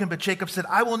broken. But Jacob said,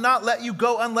 I will not let you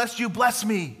go unless you bless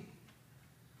me.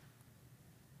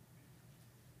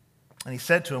 And he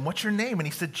said to him, what's your name? And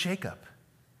he said, Jacob.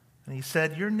 And he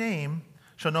said, your name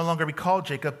shall no longer be called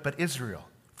Jacob, but Israel.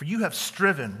 For you have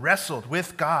striven, wrestled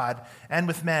with God and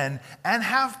with men, and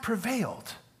have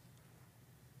prevailed.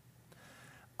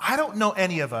 I don't know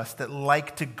any of us that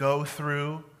like to go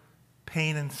through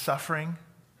pain and suffering.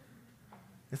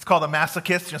 It's called a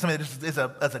masochist, somebody that just is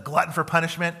a glutton for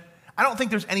punishment. I don't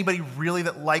think there's anybody really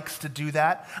that likes to do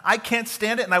that. I can't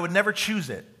stand it, and I would never choose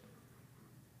it.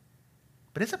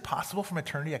 But is it possible from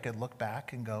eternity I could look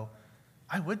back and go,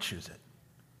 I would choose it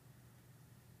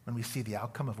when we see the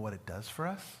outcome of what it does for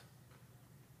us?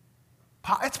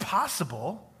 It's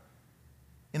possible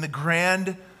in the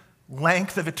grand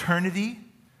length of eternity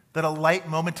that a light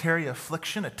momentary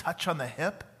affliction, a touch on the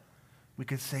hip, we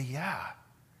could say, yeah,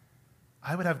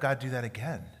 I would have God do that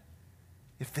again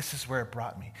if this is where it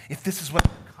brought me, if this is what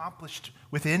it accomplished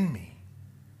within me.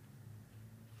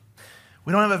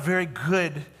 We don't have a very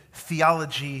good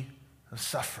theology of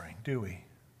suffering, do we?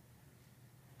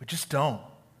 We just don't.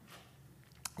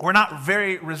 We're not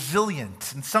very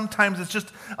resilient, and sometimes it's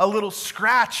just a little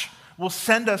scratch will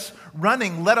send us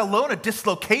running, let alone a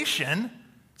dislocation.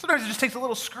 Sometimes it just takes a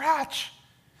little scratch,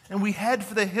 and we head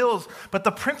for the hills. But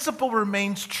the principle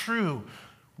remains true.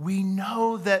 We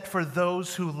know that for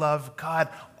those who love God,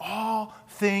 all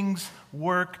things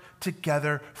work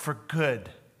together for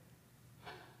good.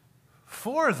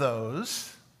 For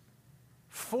those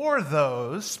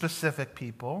specific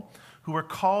people who were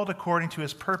called according to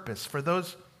his purpose. For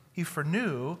those he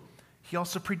foreknew, he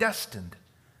also predestined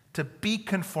to be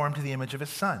conformed to the image of his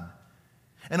Son,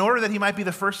 in order that he might be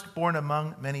the firstborn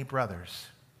among many brothers.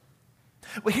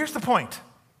 Well, here's the point.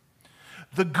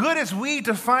 The good as we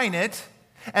define it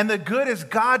and the good as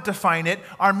God define it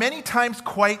are many times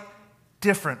quite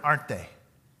different, aren't they?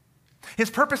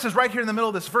 His purpose is right here in the middle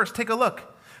of this verse. Take a look.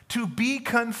 To be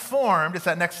conformed, it's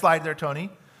that next slide there, Tony.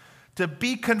 To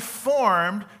be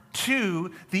conformed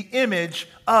to the image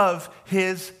of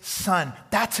his Son.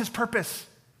 That's his purpose.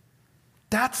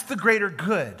 That's the greater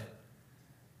good.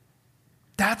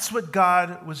 That's what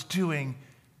God was doing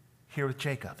here with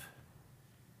Jacob.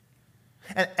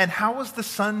 And how was the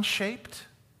Son shaped?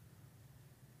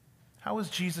 How was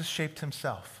Jesus shaped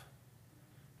himself?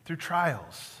 Through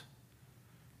trials,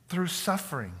 through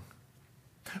suffering.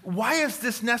 Why is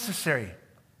this necessary?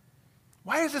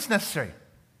 Why is this necessary?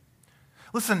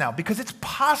 Listen now, because it's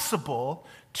possible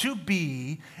to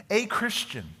be a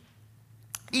Christian,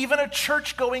 even a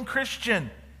church-going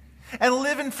Christian, and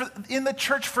live in the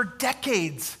church for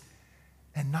decades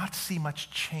and not see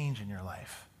much change in your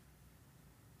life.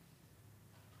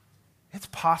 It's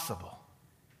possible.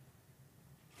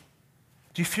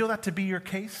 Do you feel that to be your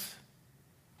case?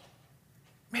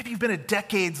 Maybe you've been a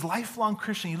decades, lifelong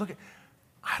Christian. You look at,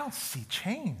 I don't see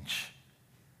change.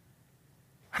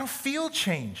 I don't feel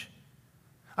change.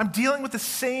 I'm dealing with the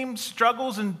same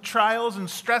struggles and trials and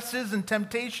stresses and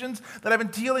temptations that I've been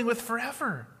dealing with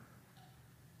forever.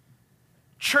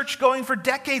 Church going for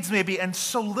decades maybe, and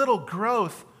so little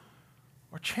growth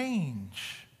or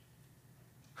change.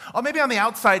 Or maybe on the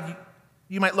outside,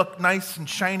 you might look nice and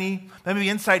shiny. Maybe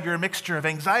inside you're a mixture of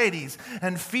anxieties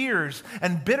and fears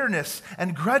and bitterness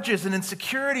and grudges and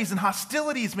insecurities and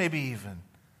hostilities maybe even.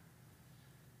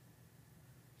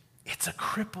 It's a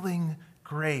crippling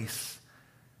grace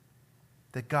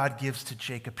that God gives to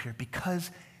Jacob here,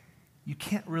 because you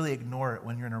can't really ignore it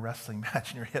when you're in a wrestling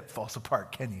match and your hip falls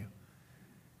apart, can you?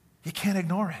 You can't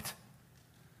ignore it.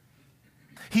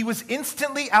 He was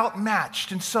instantly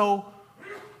outmatched, and so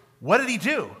what did he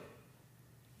do?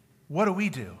 What do we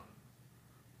do?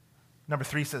 Number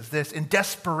 3 says this: in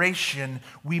desperation,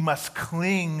 we must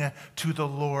cling to the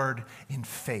Lord in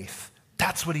faith.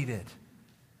 That's what he did.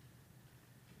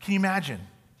 Can you imagine?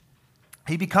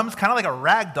 He becomes kind of like a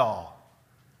rag doll,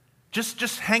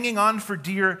 just hanging on for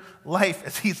dear life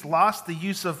as he's lost the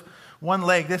use of one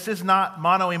leg. This is not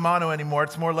mano a mano anymore.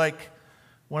 It's more like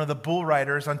one of the bull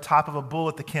riders on top of a bull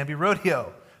at the Canby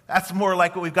Rodeo. That's more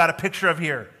like what we've got a picture of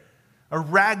here. A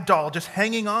rag doll just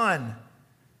hanging on.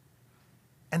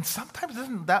 And sometimes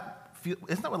isn't that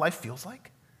what life feels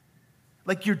like?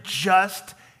 Like you're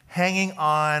just hanging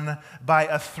on by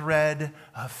a thread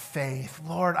of faith.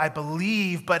 Lord, I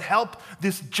believe, but help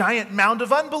this giant mound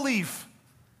of unbelief.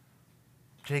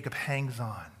 Jacob hangs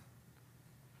on.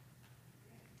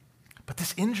 But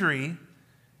this injury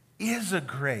is a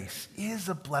grace, is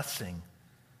a blessing.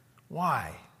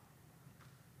 Why?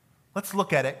 Let's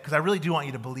look at it, because I really do want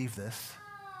you to believe this.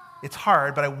 It's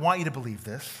hard, but I want you to believe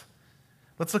this.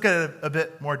 Let's look at it a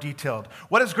bit more detailed.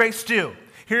 What does grace do?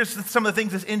 Here's some of the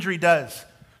things this injury does.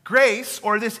 Grace,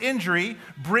 or this injury,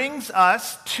 brings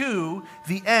us to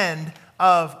the end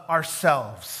of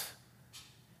ourselves.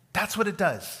 That's what it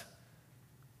does.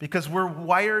 Because we're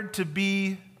wired to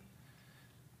be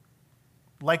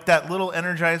like that little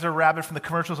Energizer rabbit from the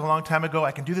commercials a long time ago.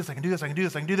 I can do this, I can do this, I can do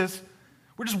this, I can do this.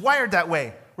 We're just wired that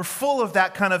way. We're full of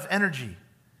that kind of energy.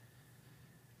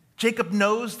 Jacob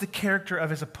knows the character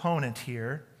of his opponent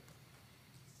here.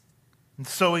 And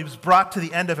so he was brought to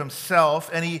the end of himself,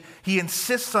 and he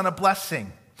insists on a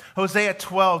blessing. Hosea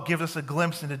 12 gives us a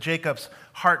glimpse into Jacob's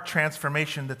heart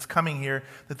transformation that's coming here,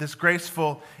 that this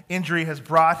graceful injury has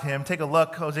brought him. Take a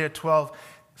look, Hosea 12.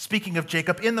 Speaking of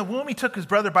Jacob, in the womb he took his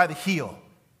brother by the heel.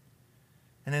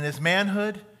 And in his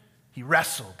manhood, he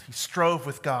wrestled. He strove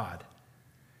with God.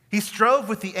 He strove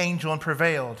with the angel and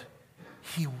prevailed.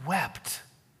 He wept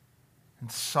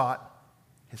and sought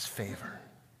his favor.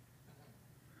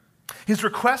 His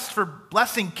request for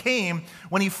blessing came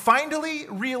when he finally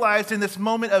realized in this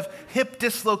moment of hip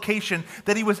dislocation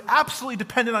that he was absolutely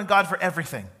dependent on God for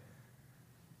everything.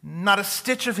 Not a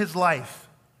stitch of his life.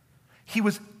 He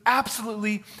was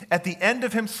absolutely at the end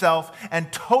of himself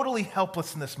and totally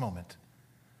helpless in this moment,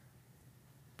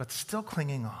 but still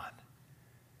clinging on.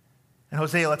 And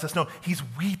Hosea lets us know he's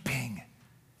weeping.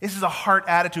 This is a heart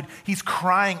attitude. He's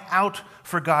crying out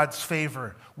for God's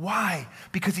favor. Why?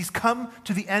 Because he's come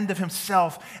to the end of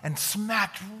himself and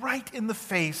smacked right in the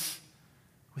face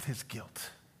with his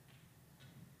guilt.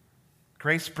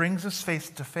 Grace brings us face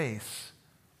to face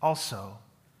also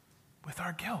with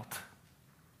our guilt,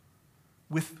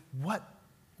 with what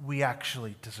we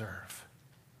actually deserve.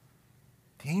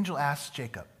 The angel asks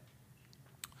Jacob,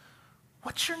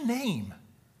 "What's your name?"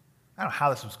 I don't know how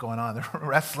this was going on. They were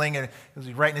wrestling, and he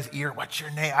was right in his ear, "What's your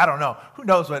name?" I don't know. Who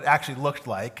knows what it actually looked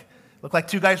like? It looked like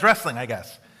two guys wrestling, I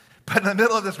guess. But in the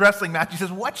middle of this wrestling match, he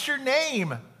says, "What's your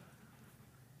name?"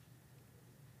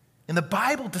 In the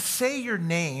Bible, to say your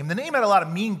name, the name had a lot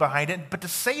of meaning behind it, but to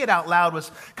say it out loud was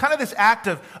kind of this act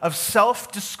of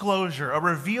self-disclosure, a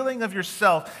revealing of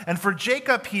yourself. And for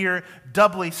Jacob here,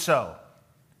 doubly so.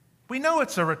 We know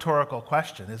it's a rhetorical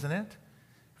question, isn't it?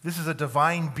 This is a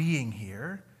divine being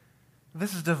here.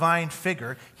 This is a divine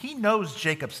figure. He knows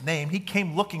Jacob's name. He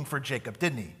came looking for Jacob,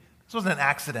 didn't he? This wasn't an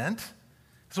accident.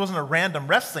 This wasn't a random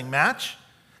wrestling match.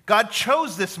 God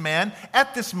chose this man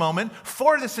at this moment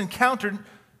for this encounter.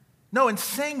 No, in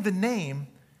saying the name,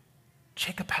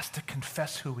 Jacob has to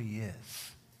confess who he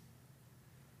is.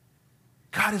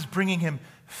 God is bringing him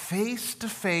face to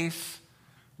face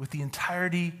with the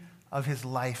entirety of his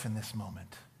life in this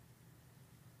moment.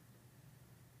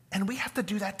 And we have to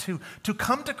do that too. To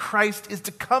come to Christ is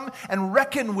to come and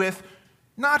reckon with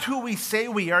not who we say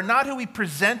we are, not who we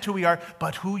present who we are,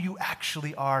 but who you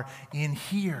actually are in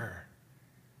here.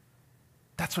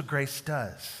 That's what grace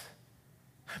does.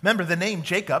 Remember, the name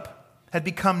Jacob had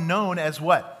become known as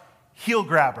what? Heel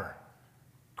grabber,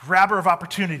 grabber of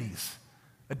opportunities,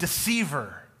 a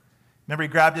deceiver. Remember, he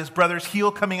grabbed his brother's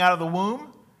heel coming out of the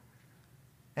womb,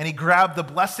 and he grabbed the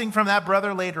blessing from that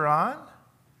brother later on.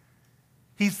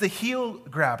 He's the heel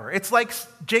grabber. It's like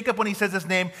Jacob, when he says his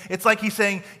name, it's like he's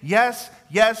saying, yes,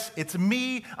 it's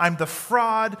me. I'm the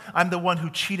fraud. I'm the one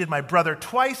who cheated my brother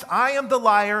twice. I am the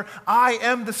liar. I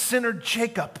am the sinner,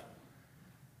 Jacob.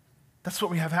 That's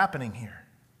what we have happening here.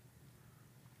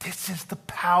 This is the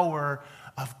power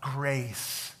of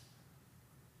grace.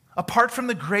 Apart from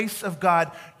the grace of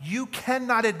God, you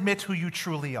cannot admit who you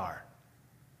truly are.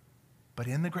 But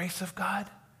in the grace of God,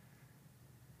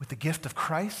 with the gift of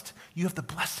Christ, you have the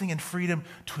blessing and freedom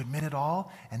to admit it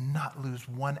all and not lose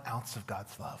 1 ounce of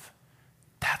God's love.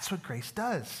 That's what grace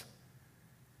does.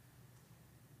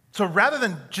 So rather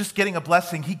than just getting a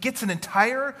blessing, he gets an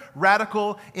entire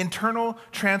radical internal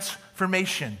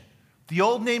transformation. The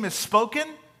old name is spoken,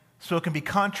 so it can be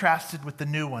contrasted with the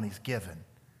new one he's given.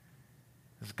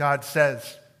 As God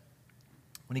says,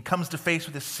 when he comes to face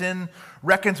with his sin,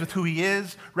 reckons with who he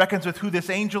is, reckons with who this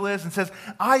angel is, and says,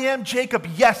 I am Jacob,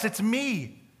 yes, it's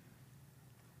me.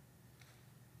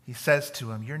 He says to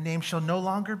him, your name shall no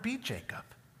longer be Jacob,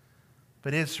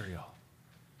 but Israel.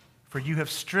 For you have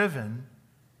striven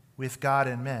with God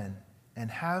and men and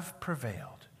have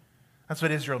prevailed. That's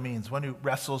what Israel means, one who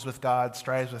wrestles with God,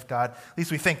 strives with God. At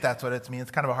least we think that's what it means.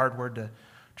 It's kind of a hard word to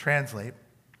translate.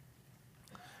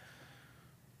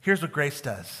 Here's what grace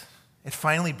does. It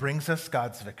finally brings us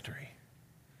God's victory.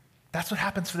 That's what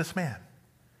happens for this man.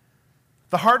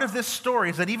 The heart of this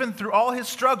story is that even through all his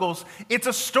struggles, it's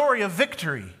a story of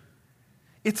victory.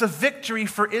 It's a victory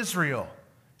for Israel,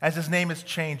 as his name is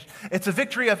changed. It's a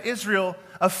victory of Israel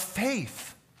of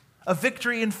faith, a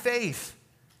victory in faith.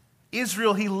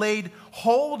 Israel, he laid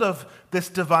hold of this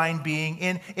divine being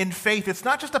in faith. It's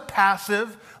not just a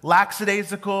passive,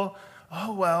 lackadaisical,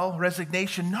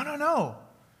 resignation. No.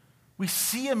 We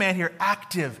see a man here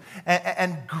active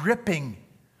and gripping,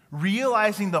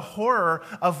 realizing the horror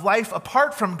of life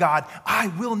apart from God. I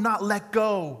will not let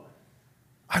go.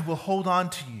 I will hold on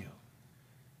to you.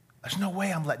 There's no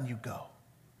way I'm letting you go.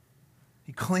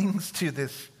 He clings to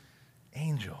this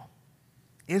angel.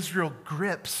 Israel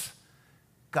grips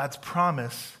God's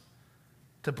promise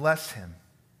to bless him.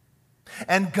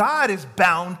 And God is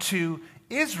bound to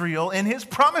Israel in his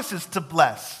promises to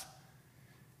bless.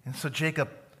 And so Jacob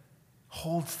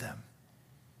holds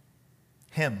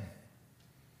him.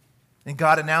 And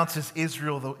God announces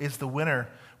Israel is the winner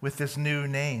with this new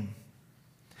name.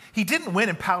 He didn't win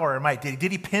in power or might, did he?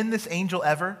 Did he pin this angel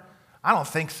ever? I don't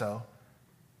think so.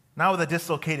 Not with a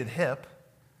dislocated hip.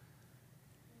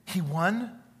 He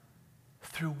won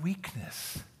through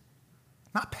weakness.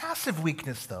 Not passive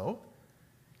weakness, though.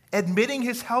 Admitting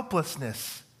his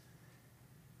helplessness.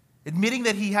 Admitting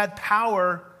that he had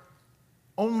power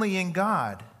only in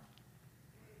God.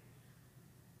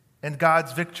 And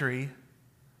God's victory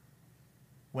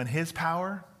when his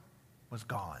power was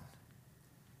gone.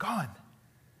 Gone.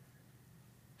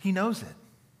 He knows it.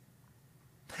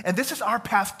 And this is our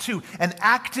path too, an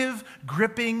active,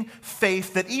 gripping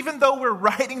faith that even though we're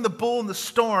riding the bull in the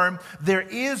storm, there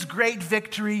is great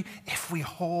victory if we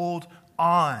hold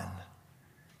on.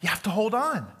 You have to hold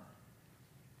on.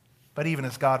 But even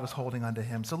as God was holding on to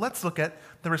him. So let's look at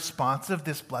the response of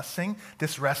this blessing,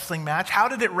 this wrestling match. How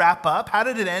did it wrap up? How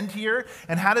did it end here?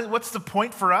 And what's the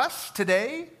point for us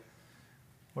today?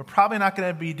 We're probably not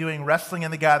going to be doing wrestling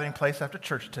in the gathering place after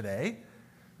church today.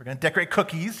 We're going to decorate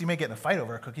cookies. You may get in a fight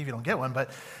over a cookie if you don't get one,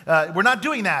 but we're not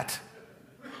doing that.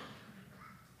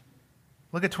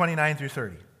 Look at 29 through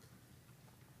 30.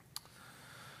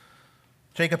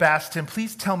 Jacob asked him,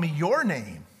 "Please tell me your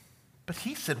name." But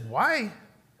he said, Why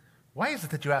is it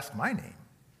that you ask my name?"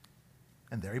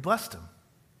 And there he blessed him.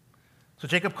 So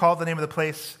Jacob called the name of the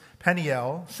place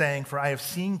Peniel, saying, "For I have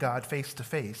seen God face to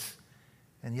face,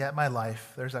 and yet my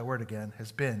life," there's that word again,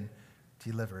 "has been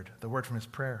delivered." The word from his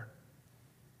prayer.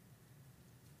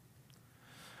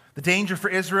 The danger for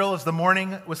Israel as the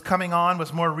morning was coming on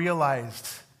was more realized.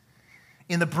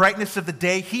 In the brightness of the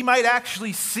day, he might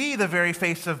actually see the very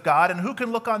face of God, and who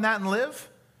can look on that and live?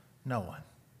 No one.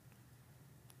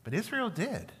 But Israel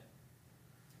did.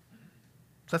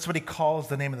 So that's what he calls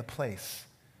the name of the place.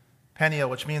 Peniel,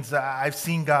 which means I've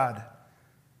seen God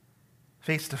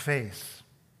face to face.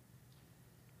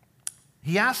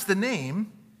 He asked the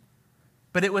name,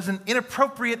 but it was an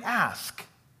inappropriate ask.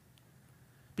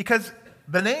 Because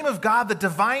the name of God, the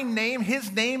divine name,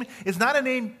 his name is not a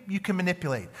name you can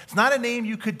manipulate. It's not a name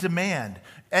you could demand.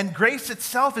 And grace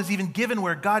itself is even given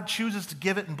where God chooses to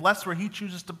give it and bless where he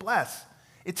chooses to bless.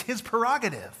 It's his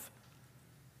prerogative.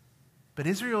 But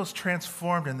Israel is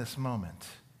transformed in this moment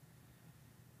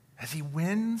as he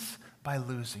wins by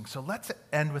losing. So let's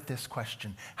end with this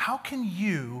question. How can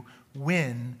you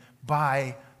win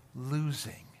by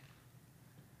losing?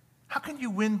 How can you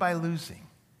win by losing?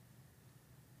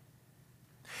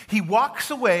 He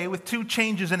walks away with two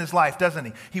changes in his life, doesn't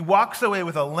he? He walks away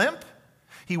with a limp.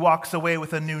 He walks away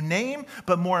with a new name.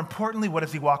 But more importantly, what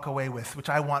does he walk away with? Which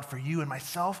I want for you and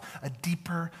myself, a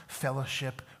deeper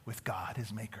fellowship with God,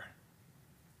 his maker.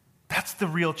 That's the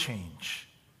real change.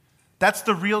 That's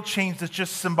the real change that's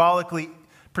just symbolically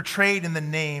portrayed in the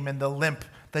name and the limp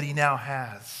that he now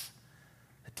has.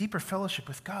 A deeper fellowship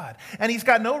with God. And he's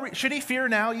got should he fear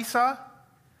now, Esau?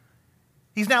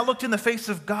 He's now looked in the face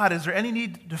of God. Is there any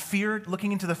need to fear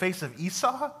looking into the face of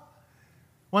Esau?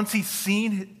 Once he's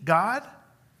seen God,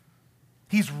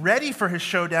 he's ready for his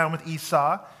showdown with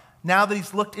Esau. Now that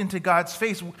he's looked into God's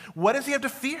face, what does he have to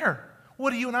fear?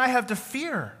 What do you and I have to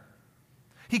fear?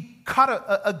 He caught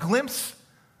a glimpse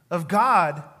of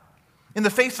God in the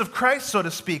face of Christ, so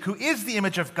to speak, who is the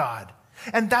image of God.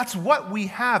 And that's what we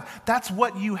have. That's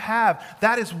what you have.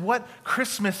 That is what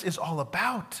Christmas is all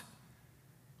about.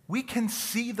 We can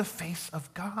see the face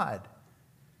of God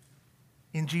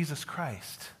in Jesus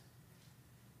Christ.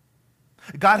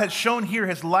 God has shone here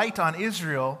his light on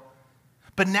Israel,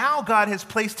 but now God has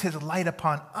placed his light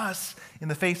upon us in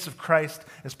the face of Christ,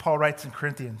 as Paul writes in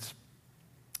Corinthians.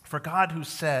 For God, who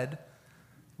said,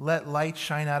 "Let light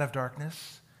shine out of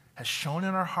darkness," has shone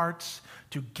in our hearts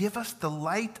to give us the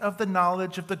light of the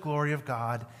knowledge of the glory of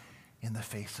God in the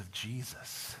face of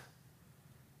Jesus.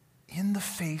 In the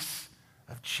face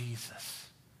of Jesus.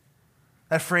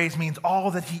 That phrase means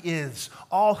all that he is,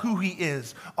 all who he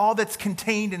is, all that's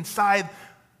contained inside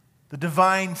the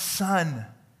divine Son,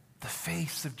 the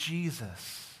face of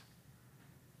Jesus.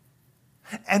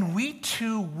 And we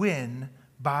too win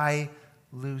by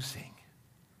losing.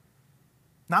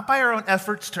 Not by our own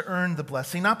efforts to earn the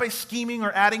blessing, not by scheming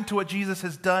or adding to what Jesus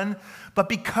has done, but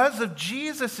because of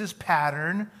Jesus'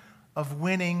 pattern of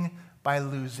winning by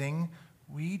losing,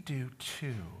 we do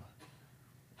too.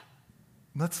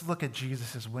 Let's look at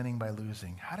Jesus' winning by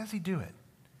losing. How does he do it?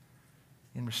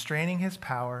 In restraining his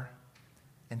power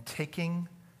and taking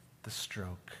the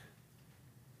stroke.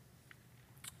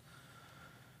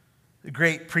 The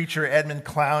great preacher Edmund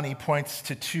Clowney points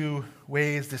to two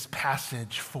ways this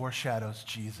passage foreshadows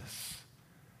Jesus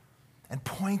and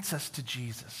points us to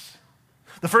Jesus.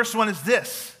 The first one is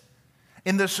this: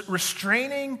 in this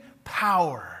restraining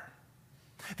power.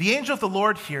 The angel of the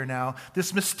Lord here now,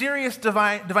 this mysterious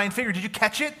divine figure, did you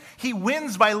catch it? He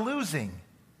wins by losing.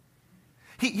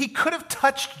 He could have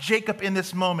touched Jacob in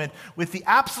this moment with the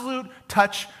absolute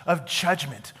touch of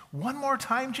judgment. One more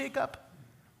time, Jacob?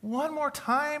 One more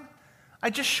time? I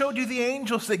just showed you the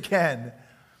angels again.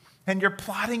 And you're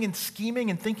plotting and scheming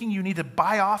and thinking you need to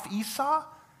buy off Esau?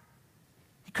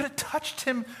 He could have touched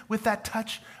him with that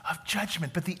touch of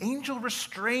judgment, but the angel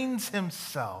restrains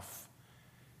himself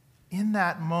in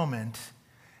that moment,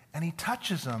 and he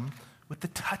touches him with the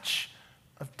touch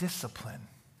of discipline,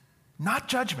 not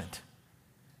judgment.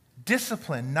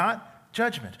 Discipline, not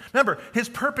judgment. Remember, his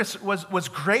purpose was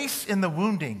grace in the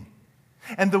wounding.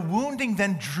 And the wounding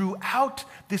then drew out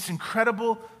this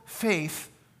incredible faith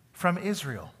from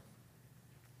Israel.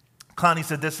 Clowney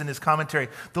said this in his commentary: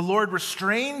 the Lord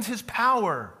restrains his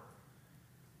power,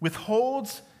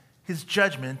 withholds his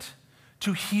judgment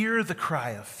to hear the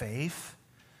cry of faith,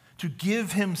 to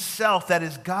give himself, that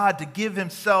is God, to give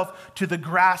himself to the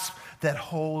grasp that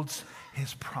holds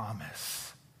his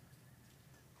promise.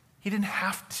 He didn't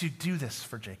have to do this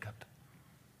for Jacob.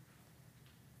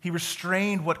 He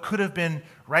restrained what could have been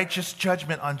righteous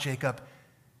judgment on Jacob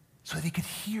so that he could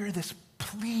hear this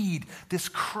plead, this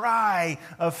cry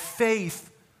of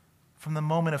faith from the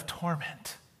moment of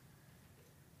torment.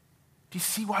 Do you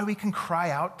see why we can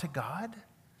cry out to God?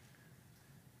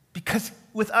 Because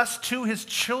with us too, his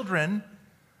children,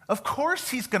 of course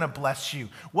he's going to bless you.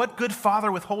 What good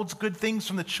father withholds good things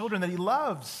from the children that he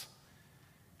loves?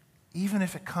 Even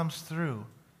if it comes through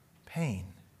pain.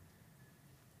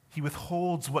 He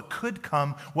withholds what could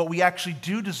come, what we actually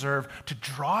do deserve, to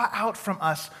draw out from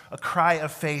us a cry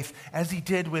of faith, as he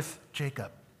did with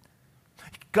Jacob.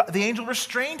 The angel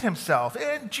restrained himself,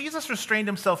 and Jesus restrained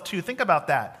himself too. Think about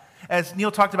that. As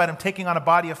Neil talked about him taking on a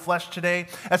body of flesh today,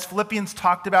 as Philippians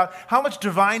talked about, how much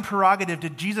divine prerogative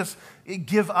did Jesus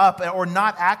give up or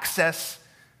not access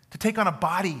to take on a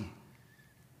body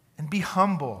and be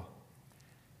humble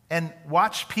and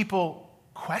watch people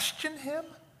question him?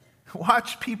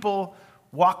 Watch people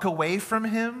walk away from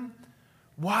him,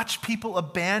 watch people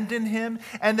abandon him,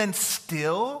 and then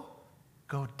still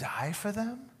go die for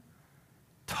them?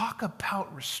 Talk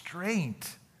about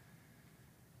restraint.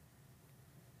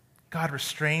 God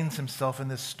restrains himself in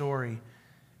this story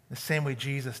the same way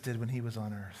Jesus did when he was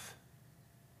on earth.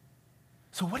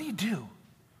 So what do?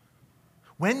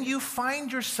 When you find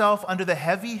yourself under the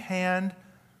heavy hand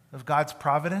of God's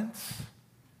providence,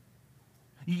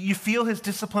 you feel his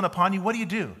discipline upon you, what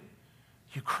do?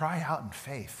 You cry out in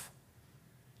faith.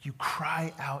 You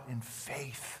cry out in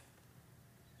faith.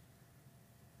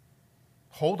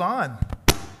 Hold on,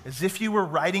 as if you were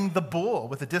riding the bull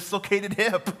with a dislocated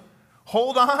hip.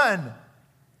 Hold on.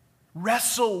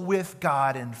 Wrestle with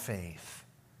God in faith.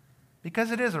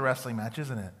 Because it is a wrestling match,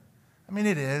 isn't it? I mean,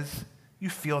 it is. You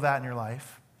feel that in your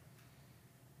life.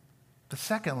 But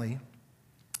secondly,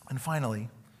 and finally,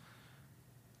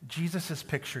 Jesus is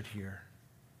pictured here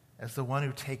as the one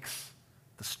who takes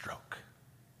the stroke.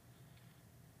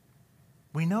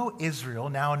 We know Israel,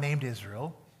 now named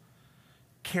Israel,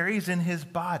 carries in his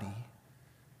body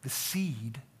the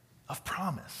seed of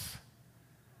promise.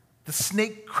 The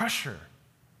snake crusher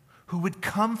who would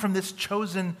come from this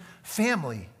chosen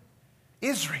family,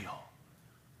 Israel,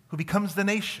 who becomes the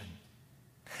nation.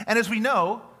 And as we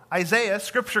know, Isaiah,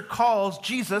 Scripture calls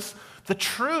Jesus the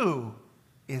true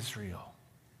Israel.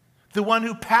 The one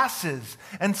who passes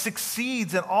and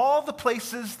succeeds in all the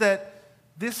places that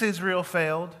this Israel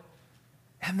failed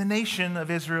and the nation of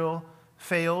Israel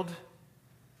failed.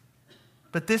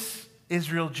 But this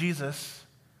Israel, Jesus,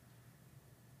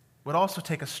 would also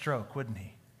take a stroke, wouldn't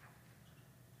he?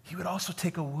 He would also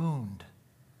take a wound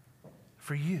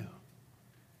for you.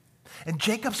 And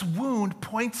Jacob's wound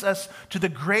points us to the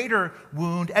greater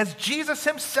wound as Jesus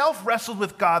himself wrestled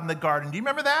with God in the garden. Do you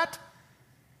remember that?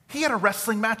 He had a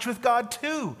wrestling match with God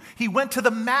too. He went to the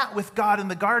mat with God in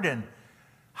the garden.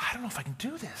 I don't know if I can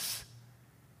do this.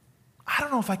 I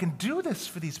don't know if I can do this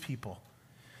for these people.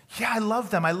 Yeah, I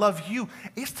love them. I love you.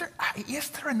 Is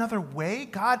there another way?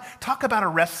 God, talk about a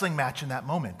wrestling match in that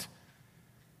moment.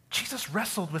 Jesus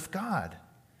wrestled with God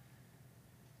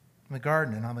in the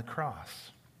garden and on the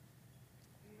cross.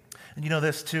 And you know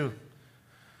this too.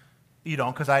 You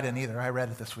don't, because I didn't either. I read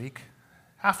it this week.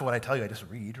 Half of what I tell you, I just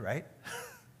read, right?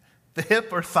 The hip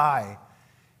or thigh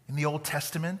in the Old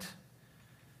Testament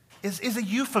is a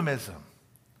euphemism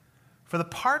for the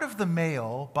part of the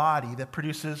male body that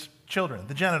produces children,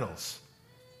 the genitals.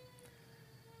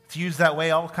 It's used that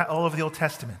way all over the Old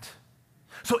Testament.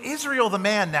 So Israel, the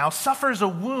man now, suffers a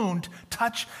wound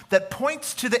touch that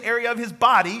points to the area of his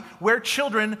body where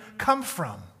children come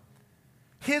from.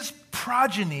 His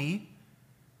progeny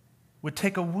would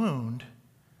take a wound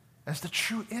as the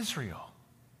true Israel.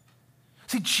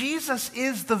 See, Jesus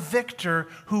is the victor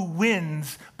who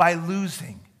wins by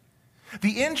losing.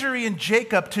 The injury in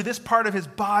Jacob to this part of his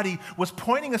body was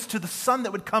pointing us to the son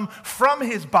that would come from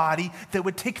his body that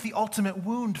would take the ultimate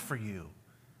wound for you.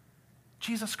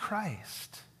 Jesus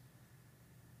Christ.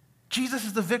 Jesus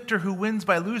is the victor who wins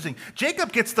by losing.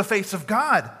 Jacob gets the face of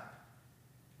God.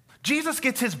 Jesus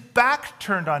gets his back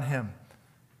turned on him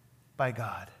by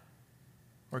God,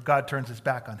 or God turns his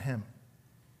back on him.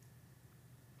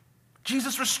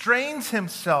 Jesus restrains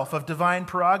himself of divine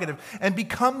prerogative and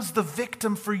becomes the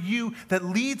victim for you that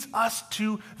leads us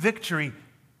to victory.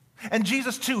 And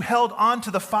Jesus, too, held on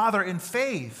to the Father in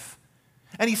faith.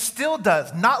 And he still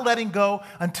does, not letting go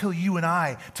until you and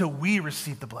I, till we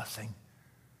receive the blessing.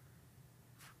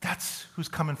 That's who's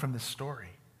coming from this story.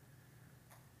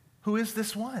 Who is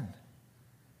this one?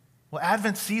 Well,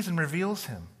 Advent season reveals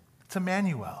him. It's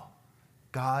Emmanuel,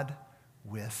 God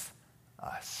with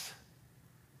us.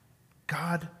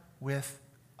 God with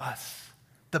us.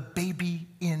 The baby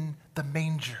in the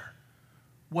manger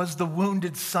was the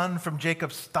wounded son from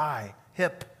Jacob's thigh,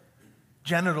 hip,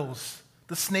 genitals,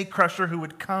 the snake crusher who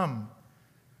would come,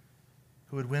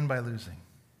 who would win by losing.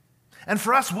 And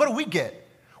for us, what do we get?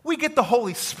 We get the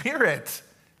Holy Spirit.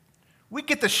 We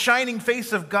get the shining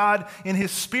face of God in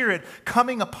his Spirit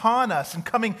coming upon us and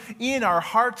coming in our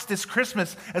hearts this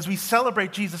Christmas as we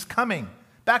celebrate Jesus' coming.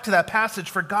 Back to that passage,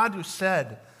 for God who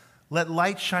said, "Let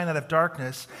light shine out of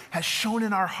darkness," has shone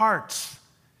in our hearts.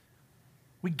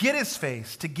 We get his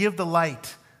face to give the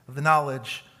light of the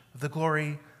knowledge of the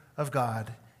glory of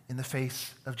God in the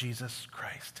face of Jesus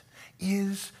Christ.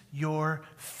 Is your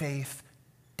faith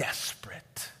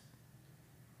desperate?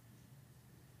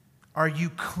 Are you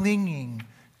clinging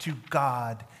to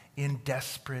God in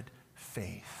desperate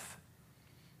faith?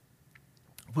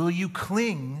 Will you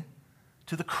cling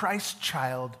to the Christ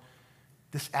child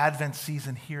this Advent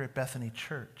season here at Bethany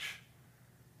Church?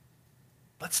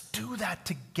 Let's do that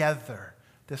together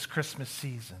this Christmas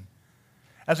season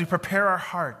as we prepare our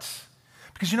hearts.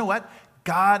 Because you know what?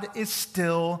 God is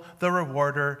still the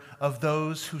rewarder of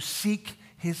those who seek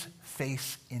his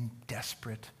face in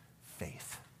desperate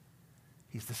faith.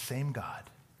 He's the same God.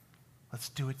 Let's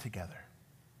do it together.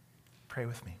 Pray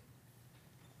with me.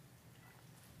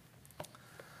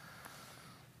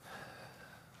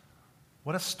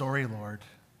 What a story, Lord,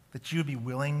 that you would be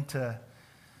willing to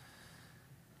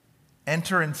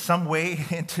enter in some way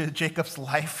into Jacob's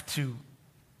life to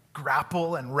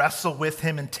grapple and wrestle with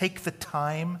him and take the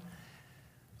time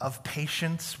of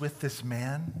patience with this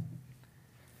man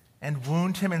and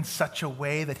wound him in such a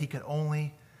way that he could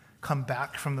only come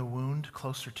back from the wound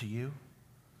closer to you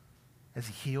as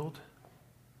he healed.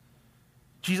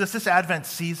 Jesus, this Advent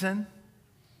season,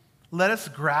 let us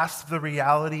grasp the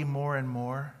reality more and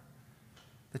more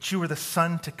that you were the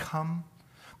Son to come,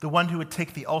 the one who would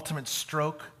take the ultimate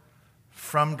stroke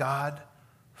from God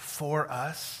for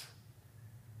us.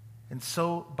 And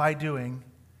so, by doing,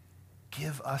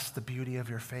 give us the beauty of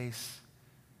your face.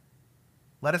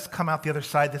 Let us come out the other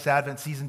side this Advent season